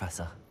away,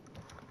 Professor.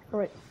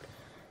 Alright.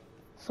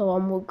 So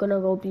I'm gonna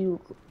go be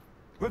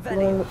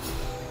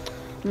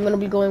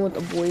going with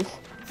the boys.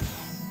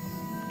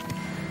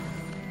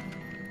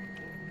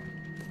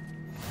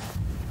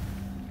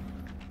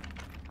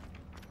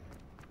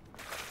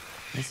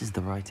 This is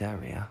the right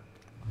area.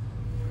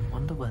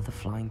 Wonder where the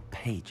flying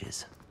page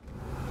is.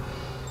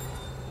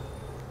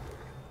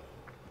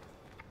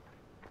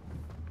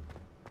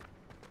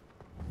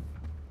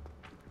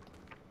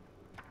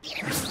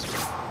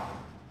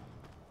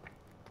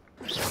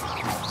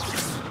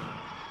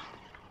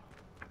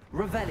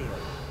 Revelio.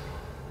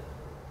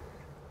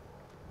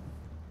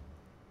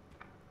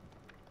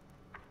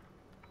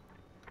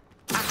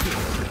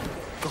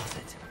 Got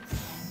it.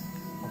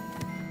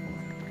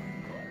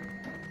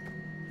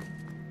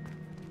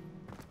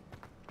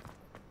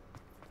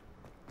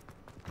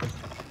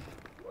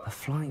 A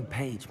flying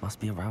page must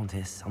be around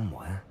here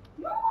somewhere.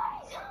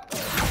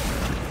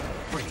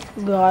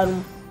 Got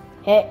him.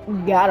 Hey,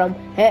 got him.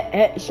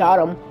 Hey, shot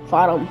him.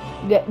 Fought him.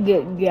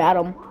 Got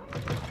him.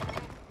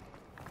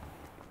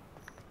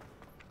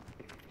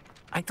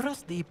 I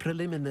trust the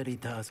preliminary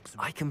tasks.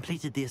 I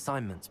completed the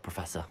assignments,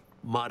 Professor.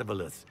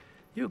 Marvelous.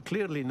 You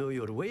clearly know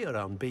your way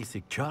around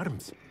basic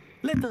charms.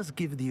 Let us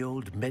give the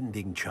old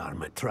mending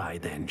charm a try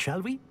then,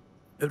 shall we?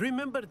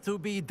 Remember to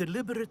be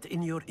deliberate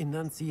in your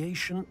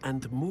enunciation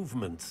and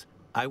movements.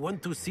 I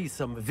want to see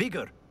some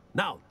vigor.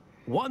 Now,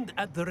 wand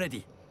at the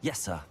ready.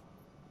 Yes, sir.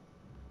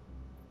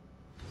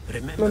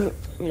 Remember,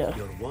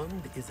 your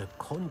wand is a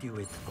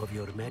conduit of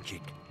your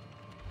magic.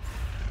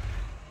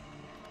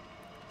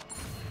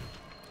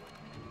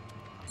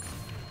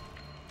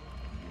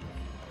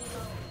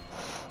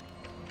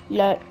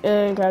 Yeah,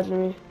 catch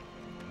me.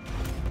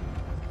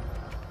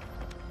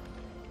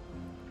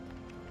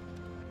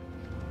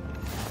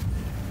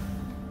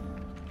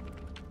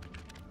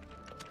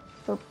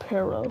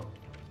 Reparo.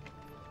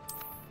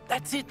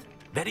 That's it.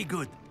 Very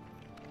good.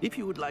 If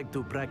you would like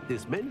to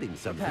practice mending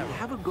something,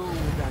 have a go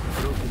with that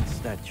broken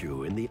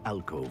statue in the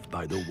alcove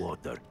by the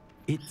water.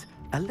 It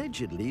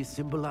allegedly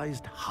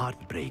symbolized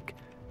heartbreak.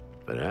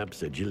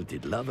 Perhaps a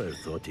jilted lover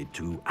thought it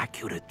too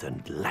accurate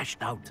and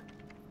lashed out.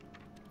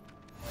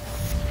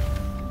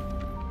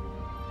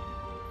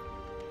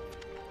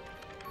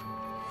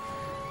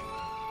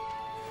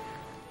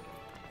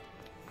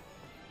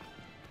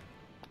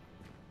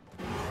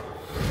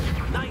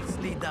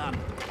 Nicely done.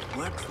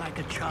 Works like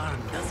a charm,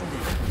 doesn't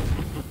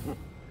it?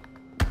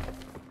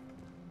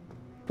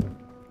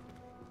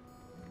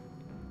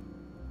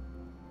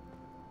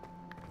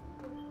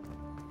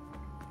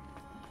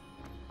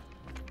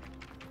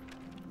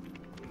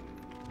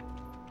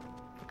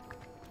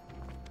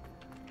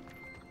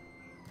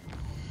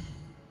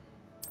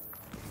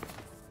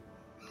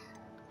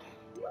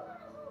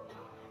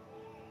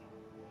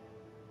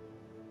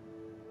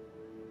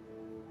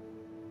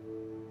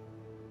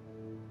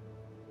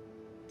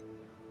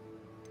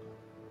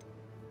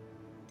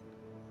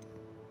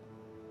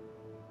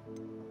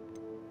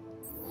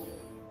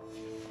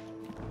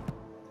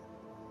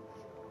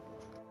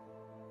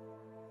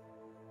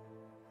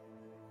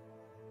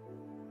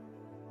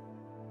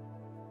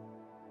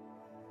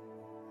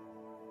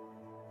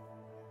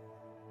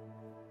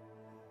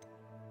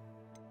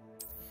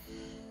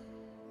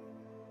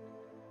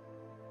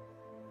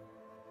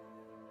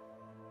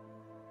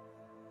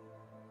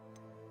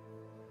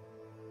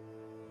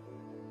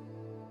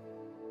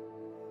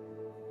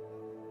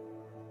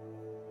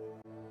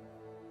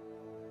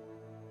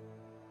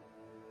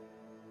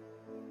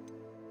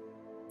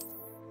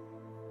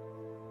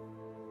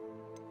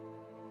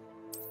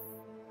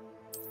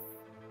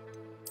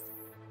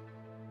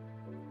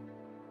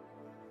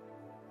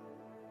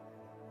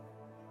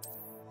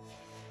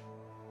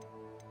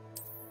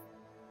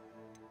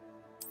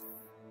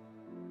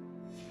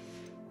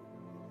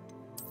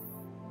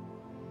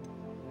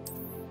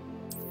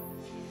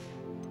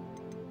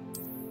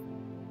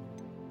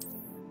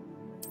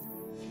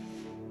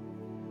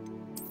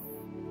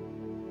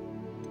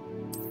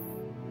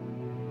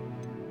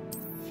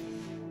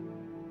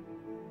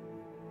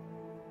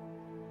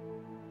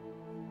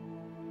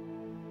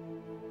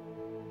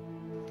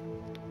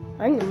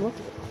 I ain't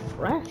looking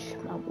fresh,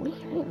 my boy.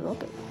 I ain't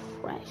looking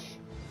fresh.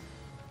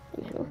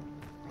 Anywho,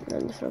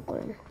 and the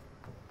circling.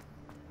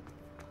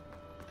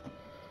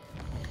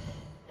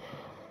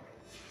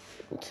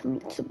 Let's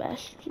meet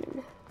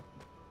Sebastian.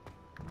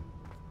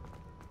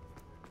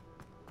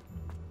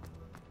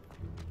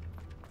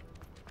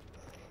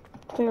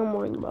 The thing I'm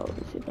worried about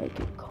is if I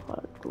get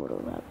caught, what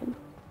will happen?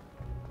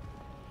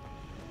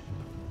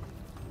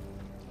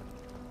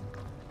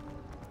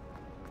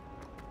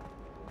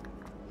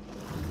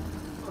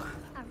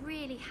 I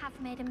really have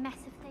made a mess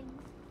of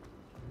things.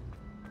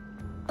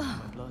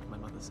 My blood, my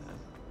mother said.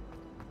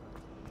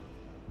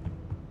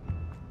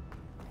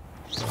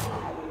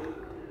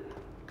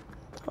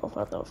 Oh, I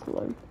thought that was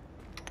one.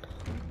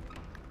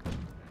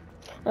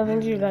 I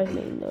think you guys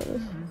may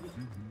notice.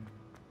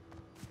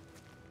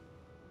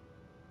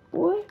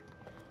 What?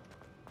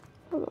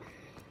 Hold on.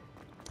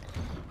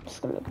 I'm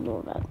just gonna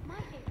ignore that.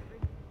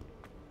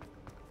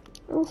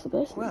 Oh,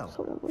 Sebastian.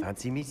 Well,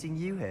 fancy meeting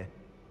you here.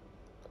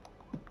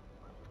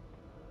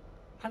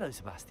 Hello,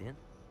 Sebastian.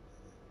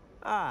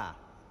 Ah,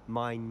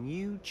 my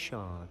new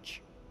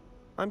charge.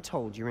 I'm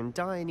told you're in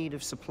dire need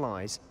of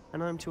supplies,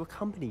 and I'm to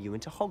accompany you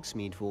into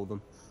Hogsmeade for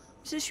them.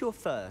 Is this your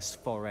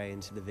first foray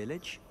into the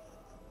village?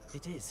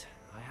 It is.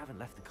 I haven't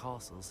left the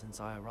castle since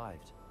I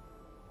arrived.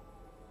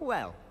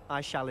 Well,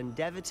 I shall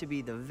endeavour to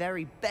be the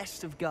very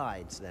best of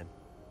guides, then.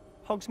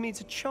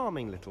 Hogsmeade's a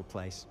charming little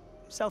place.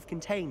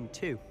 Self-contained,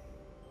 too.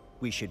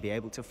 We should be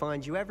able to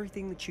find you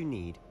everything that you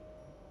need.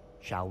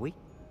 Shall we?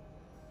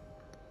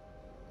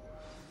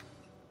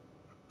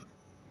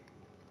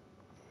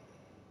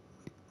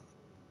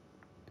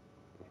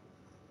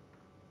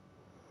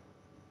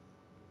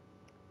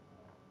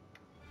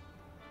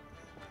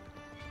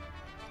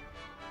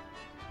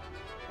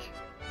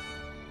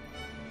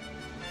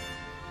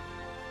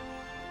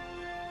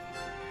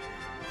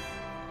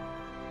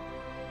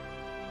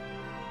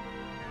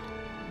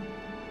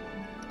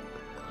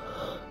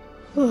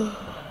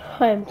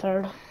 I am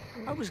tired.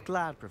 I was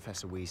glad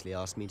Professor Weasley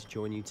asked me to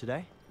join you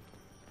today.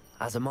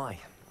 As am I.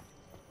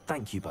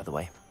 Thank you, by the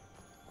way.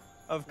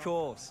 Of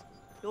course.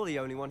 You're the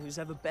only one who's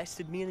ever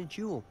bested me in a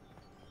duel.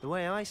 The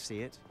way I see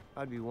it,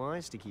 I'd be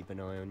wise to keep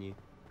an eye on you.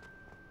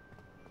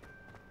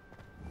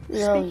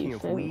 Speaking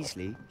of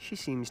Weasley, she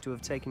seems to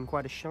have taken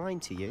quite a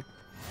shine to you.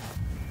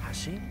 Has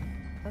she?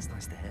 That's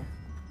nice to hear.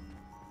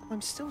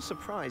 I'm still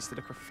surprised that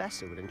a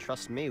professor would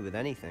entrust me with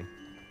anything,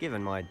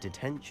 given my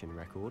detention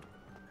record.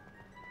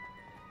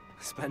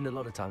 Spend a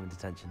lot of time in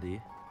detention, do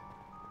you?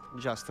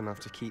 Just enough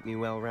to keep me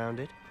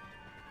well-rounded.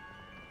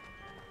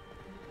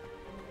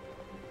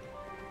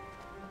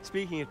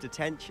 Speaking of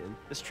detention,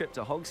 this trip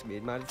to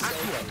Hogsmeade might have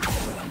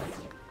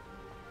saved.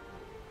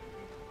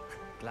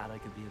 Glad I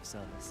could be of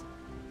service.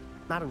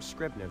 Madam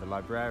Scribner, the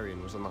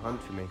librarian, was on the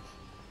hunt for me,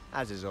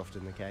 as is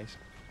often the case.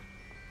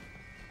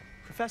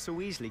 Professor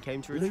Weasley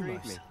came to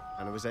retrieve me,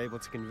 and I was able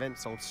to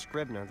convince old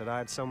Scribner that I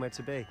had somewhere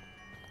to be.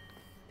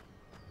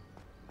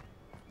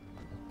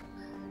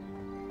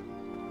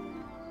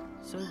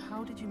 So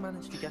how did you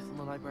manage to get on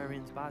the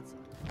librarian's bad side?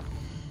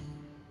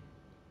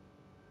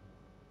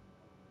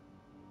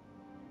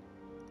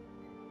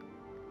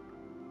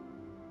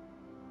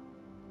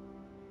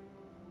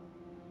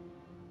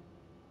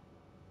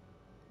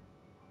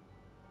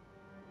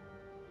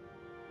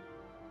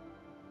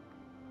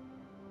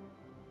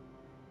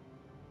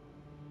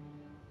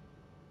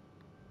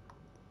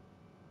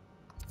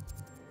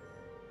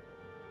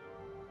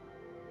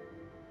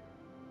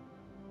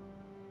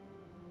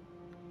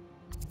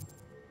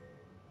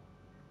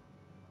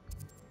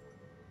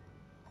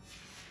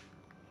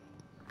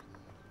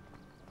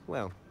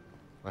 Well,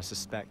 I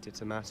suspect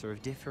it's a matter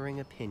of differing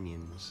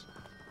opinions.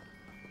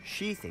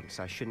 She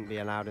thinks I shouldn't be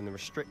allowed in the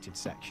restricted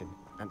section,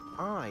 and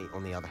I,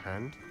 on the other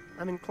hand,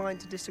 am inclined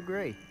to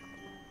disagree.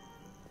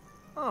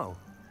 Oh,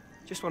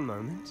 just one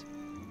moment.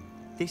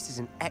 This is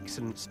an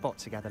excellent spot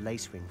to gather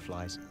lacewing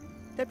flies.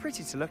 They're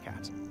pretty to look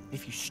at.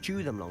 If you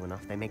stew them long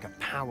enough, they make a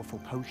powerful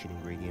potion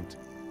ingredient.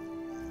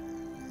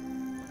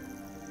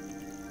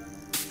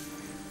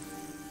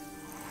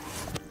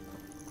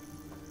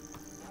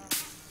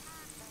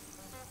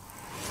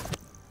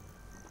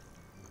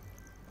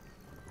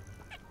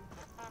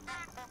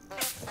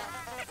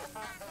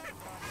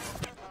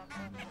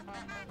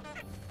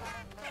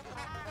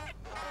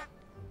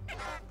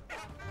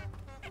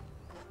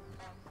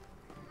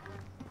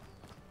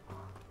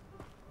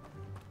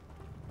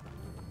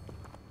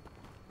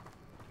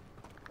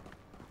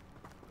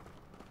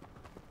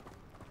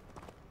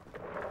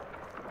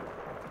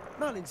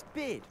 Merlin's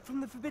beard from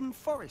the Forbidden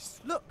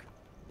Forest. Look!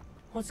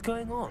 What's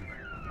going on?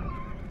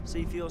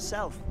 See for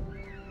yourself.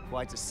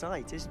 Quite a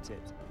sight, isn't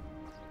it?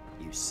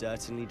 You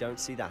certainly don't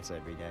see that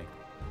every day.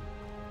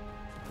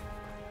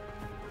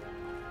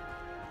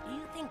 Do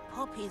you think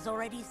Poppy's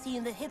already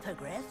seen the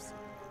hippogriffs?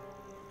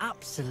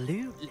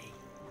 Absolutely.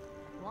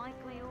 Like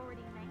we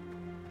already think.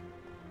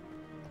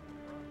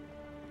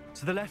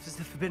 To the left is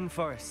the Forbidden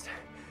Forest.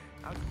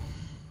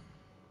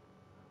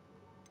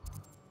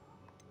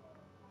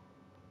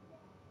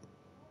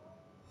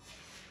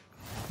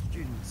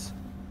 Students.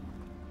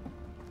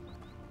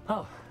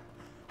 Oh,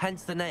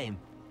 hence the name.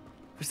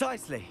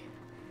 Precisely.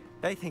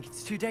 They think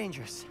it's too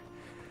dangerous.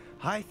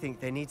 I think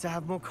they need to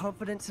have more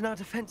confidence in our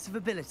defensive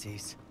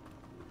abilities.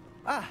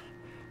 Ah,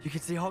 you can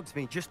see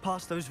Hogsmeade just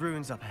past those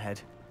ruins up ahead.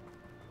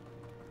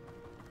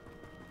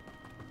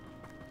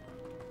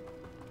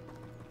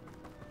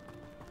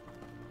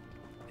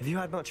 Have you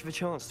had much of a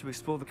chance to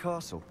explore the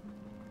castle?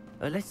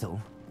 A little.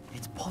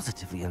 It's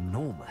positively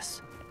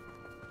enormous.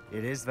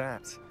 It is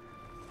that.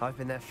 I've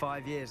been there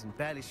 5 years and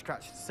barely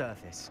scratched the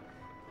surface.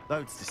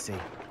 Loads to see,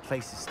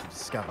 places to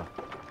discover.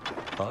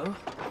 Oh?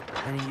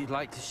 Any you'd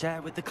like to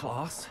share with the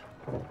class?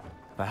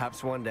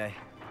 Perhaps one day.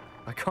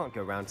 I can't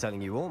go around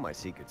telling you all my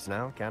secrets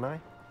now, can I?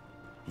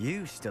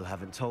 You still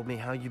haven't told me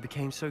how you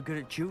became so good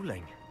at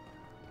dueling.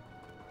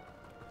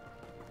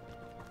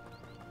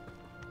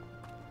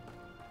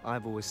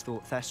 I've always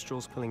thought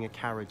Thestrals pulling a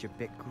carriage a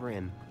bit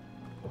grim.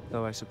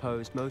 Though I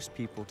suppose most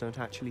people don't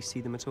actually see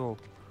them at all.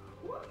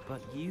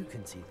 But you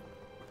can see them.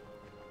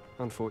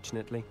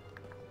 Unfortunately.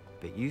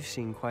 But you've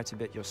seen quite a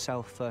bit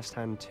yourself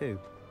firsthand too.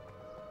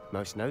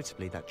 Most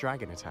notably that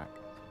dragon attack.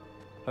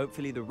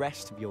 Hopefully the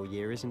rest of your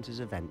year isn't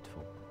as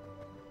eventful.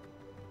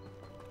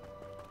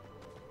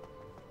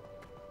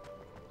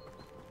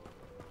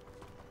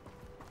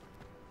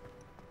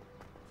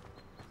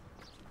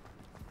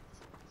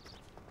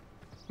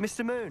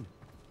 Mr. Moon!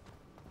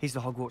 He's the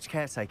Hogwarts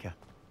caretaker.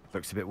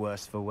 Looks a bit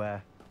worse for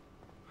wear.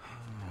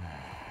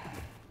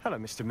 Hello,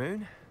 Mr.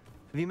 Moon.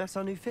 Have you met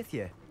our new 5th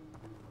year?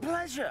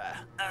 Pleasure.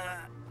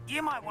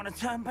 You might want to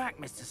turn back,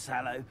 Mr.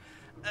 Sallow.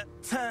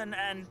 Turn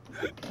and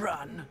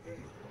run.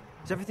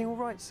 Is everything all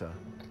right, sir?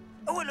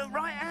 Oh, look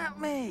right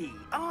at me.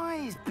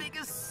 Eyes big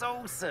as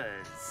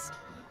saucers.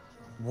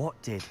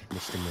 What did,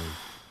 Mr. Moon?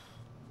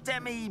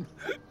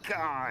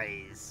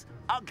 Demi-guys.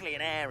 Ugly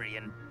and airy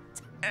and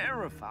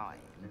terrifying.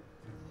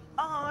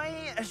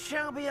 I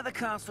shall be at the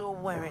castle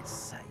where it's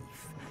safe.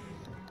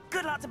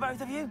 Good luck to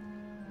both of you.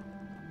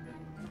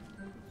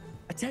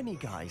 A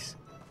demi-guise?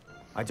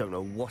 I don't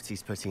know what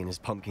he's putting in his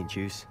pumpkin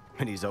juice,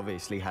 but he's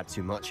obviously had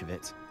too much of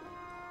it.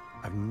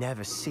 I've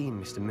never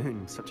seen Mr.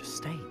 Moon in such a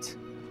state.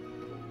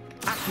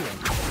 Accio!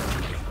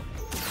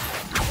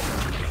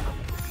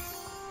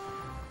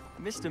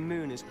 Mr.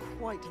 Moon is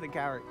quite the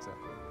character.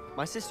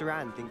 My sister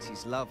Anne thinks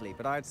he's lovely,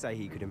 but I'd say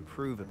he could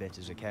improve a bit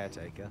as a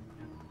caretaker.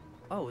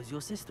 Oh, is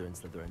your sister in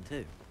Slytherin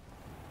too?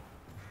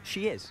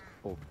 She is,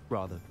 or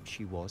rather,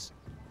 she was.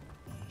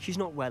 She's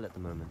not well at the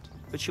moment,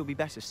 but she'll be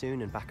better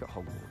soon and back at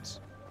Hogwarts.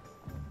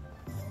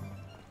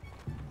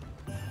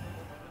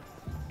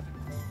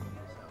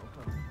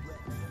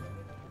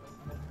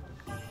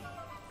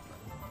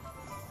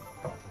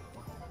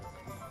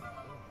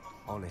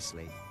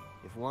 Honestly,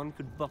 if one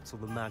could bottle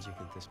the magic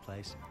of this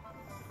place.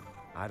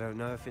 I don't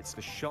know if it's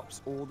the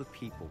shops or the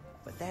people,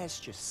 but there's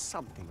just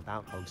something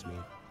about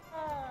Hogsmeade.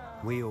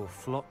 We all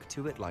flock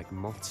to it like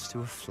moths to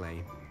a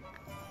flame.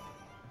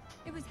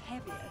 It was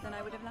heavier than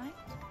I would have liked.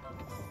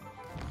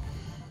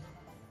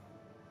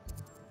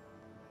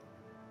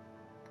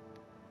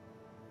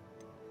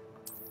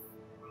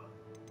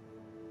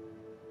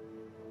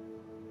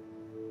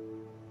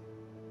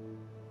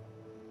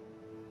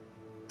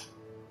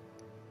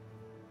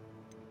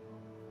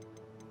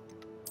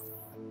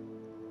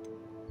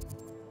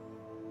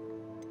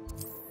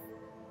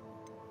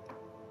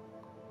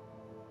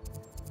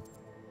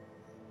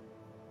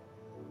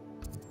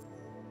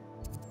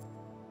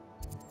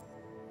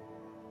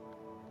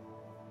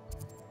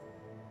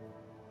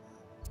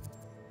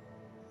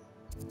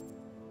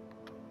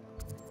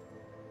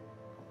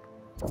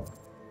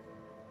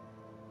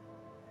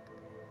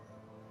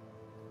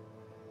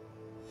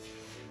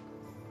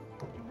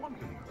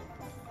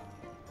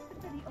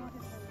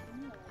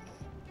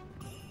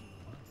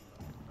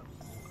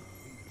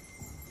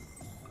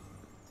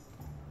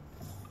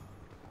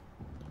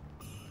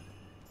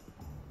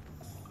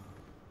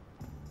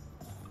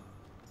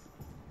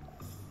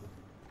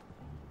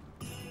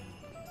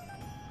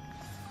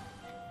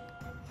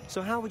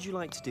 So how would you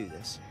like to do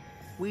this?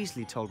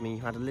 Weasley told me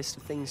you had a list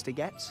of things to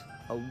get,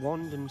 a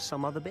wand and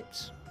some other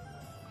bits.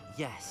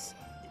 Yes.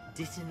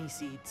 Dittany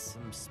seeds,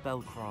 some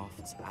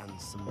spellcrafts, and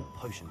some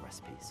potion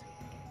recipes.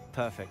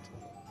 Perfect.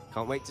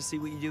 Can't wait to see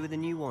what you do with the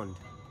new wand.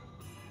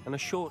 And a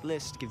short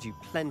list gives you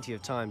plenty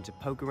of time to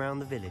poke around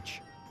the village.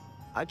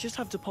 I just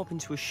have to pop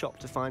into a shop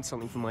to find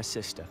something for my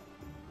sister.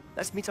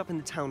 Let's meet up in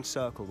the town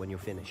circle when you're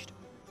finished.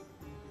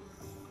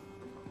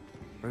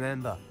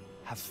 Remember,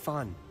 have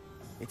fun.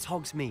 It's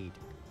Hogsmeade.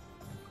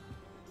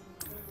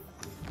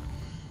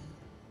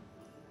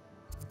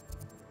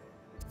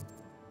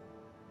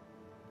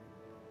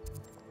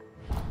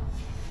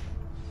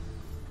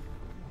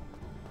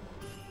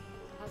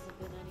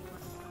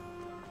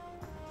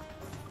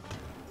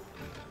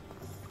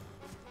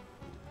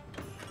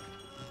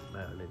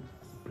 Merlin's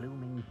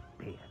blooming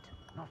beard.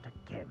 Not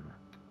again.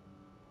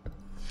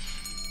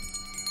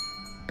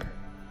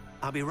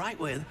 I'll be right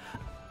with...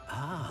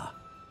 Ah,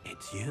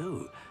 it's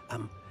you.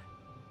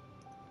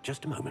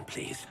 Just a moment,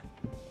 please.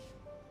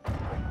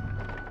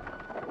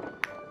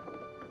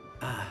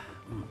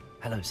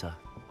 Hello, sir.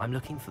 I'm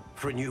looking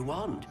For a new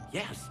wand,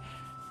 yes.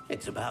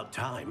 It's about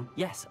time.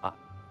 Yes,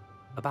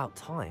 about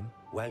time?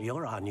 Well,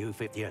 you're our new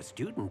fifth-year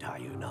student, are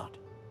you not?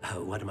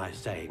 Oh, what am I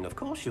saying? Of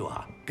course you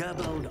are.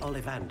 Gerbold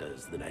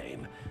Ollivander's the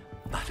name.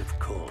 But of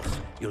course,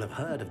 you'll have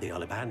heard of the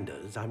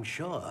Ollivanders, I'm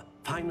sure.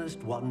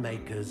 Finest wand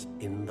makers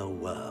in the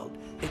world.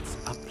 It's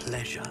a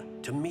pleasure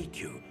to meet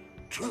you,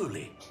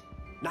 truly.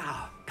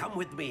 Now, come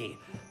with me.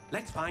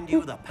 Let's find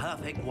you the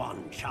perfect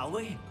wand, shall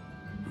we?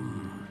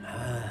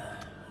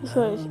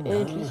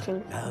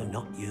 No,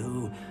 not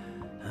you.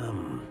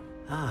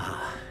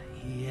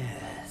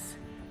 Yes.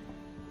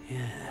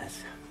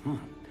 Yes.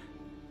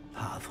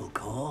 Powerful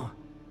core.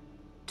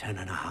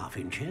 10.5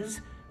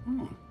 inches.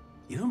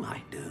 You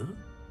might do.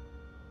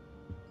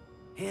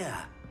 Here,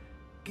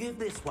 give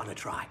this one a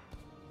try.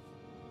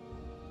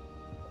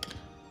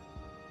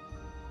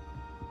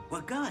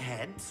 Well, go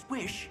ahead,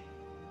 swish.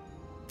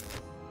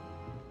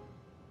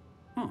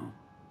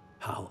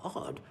 How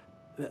odd.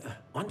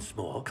 Once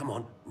more, come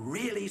on,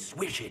 really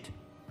swish it.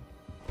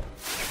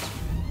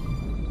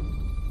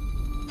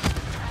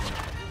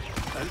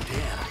 Oh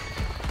dear.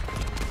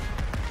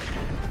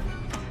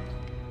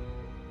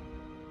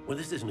 Well,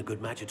 this isn't a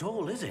good match at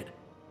all, is it?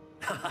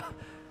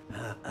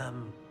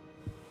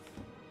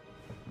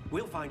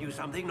 We'll find you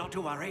something, not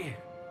to worry.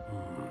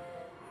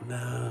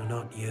 No,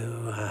 not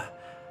you.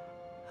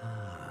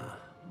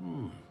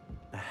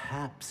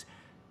 Perhaps.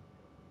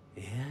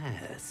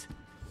 Yes.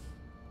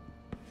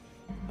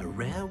 A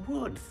rare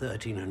wood,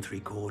 13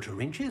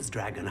 3/4 inches,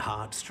 dragon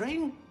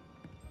heartstring.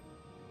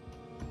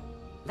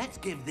 Let's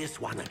give this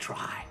one a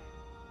try.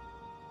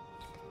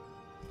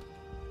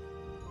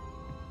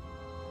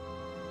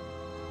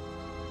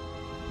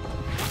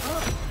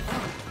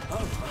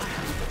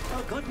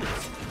 Oh,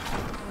 goodness.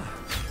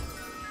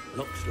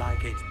 Looks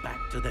like it's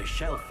back to the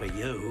shelf for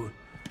you.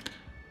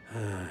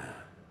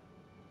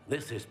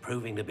 This is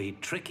proving to be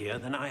trickier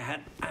than I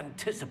had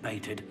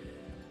anticipated.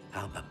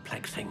 How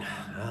perplexing.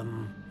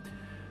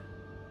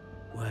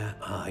 Where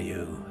are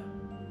you?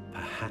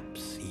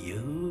 Perhaps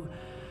you?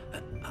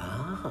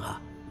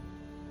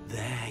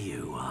 There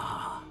you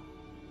are.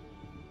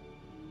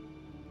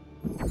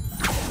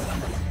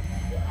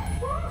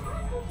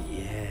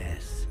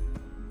 Yes,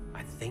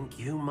 I think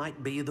you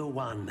might be the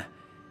one.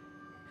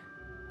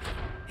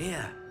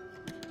 Here,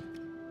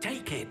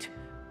 take it.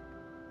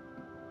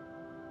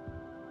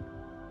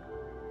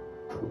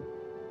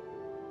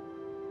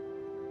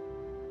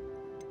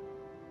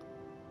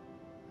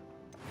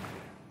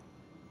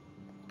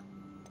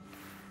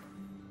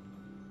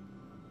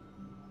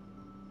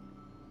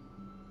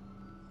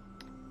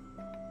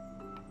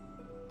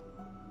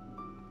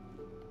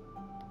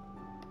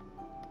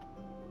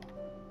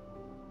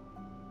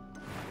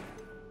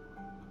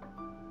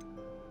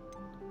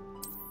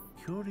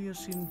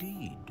 Curious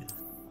indeed.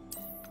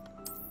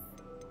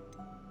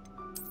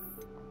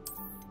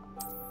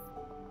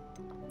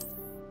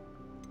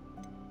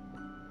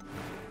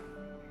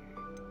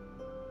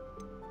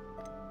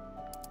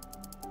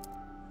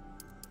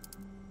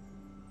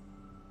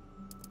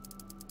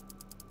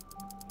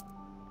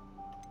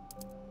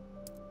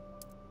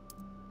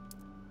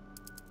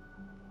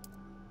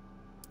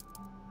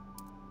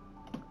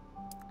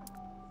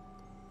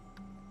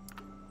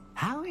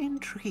 How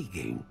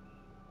intriguing.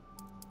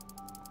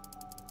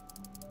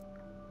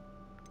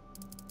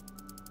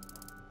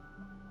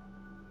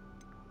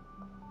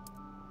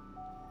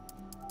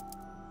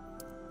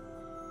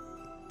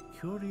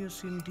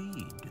 Curious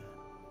indeed.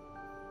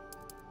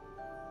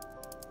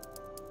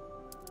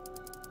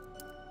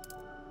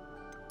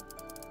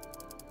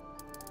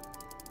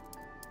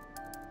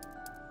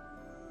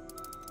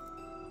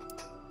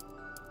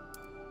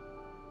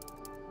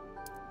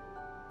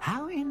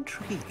 How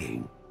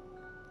intriguing.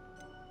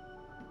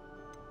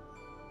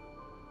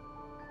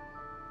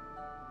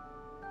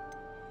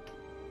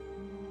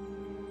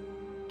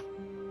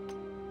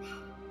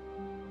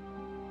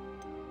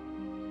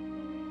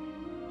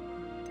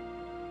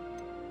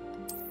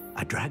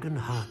 A dragon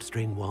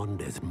heartstring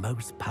wand is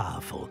most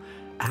powerful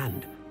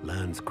and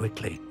learns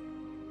quickly.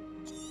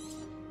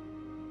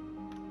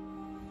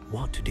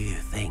 What do you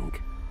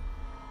think?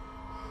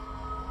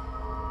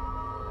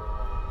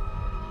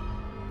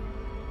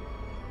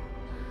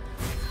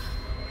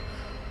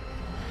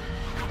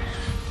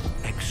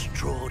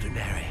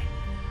 Extraordinary.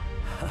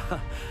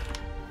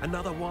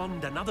 Another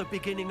wand, another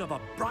beginning of a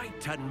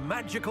bright and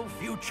magical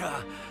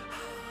future.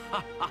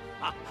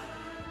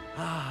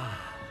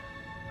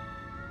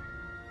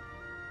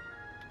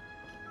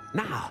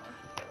 Now,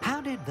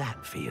 how did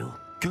that feel?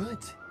 Good.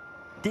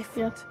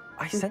 Different.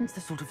 I sensed a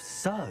sort of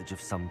surge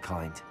of some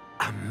kind.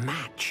 A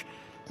match.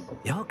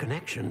 Your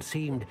connection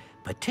seemed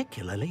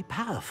particularly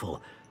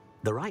powerful.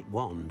 The right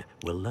wand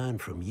will learn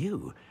from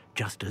you,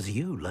 just as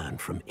you learn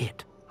from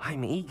it.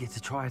 I'm eager to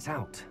try it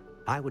out.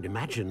 I would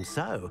imagine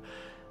so.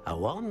 A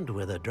wand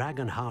with a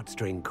dragon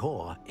heartstring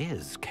core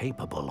is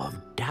capable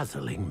of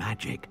dazzling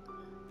magic.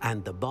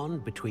 And the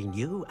bond between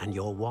you and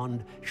your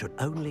wand should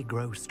only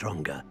grow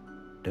stronger.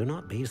 Do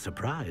not be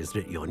surprised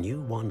at your new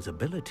wand's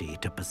ability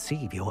to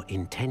perceive your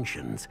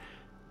intentions,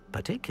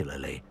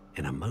 particularly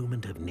in a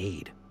moment of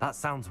need. That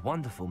sounds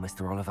wonderful,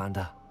 Mr.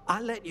 Ollivander.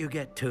 I'll let you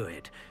get to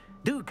it.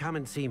 Do come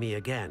and see me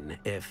again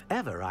if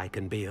ever I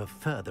can be of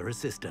further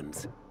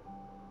assistance.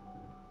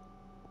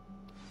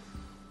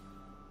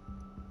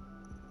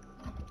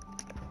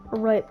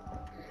 Alright.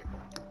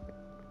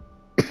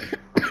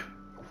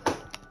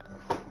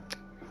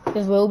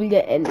 This will be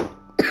the end.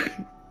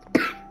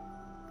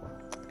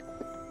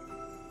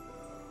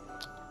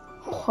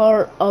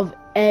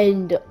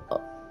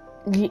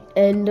 The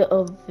end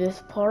of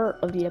this part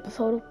of the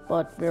episode,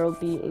 but there will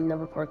be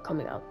another part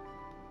coming out.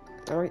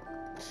 Alright,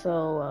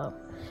 so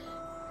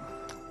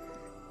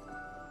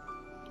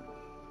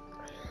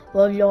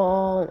love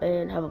y'all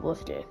and have a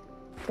blessed day.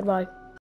 Goodbye.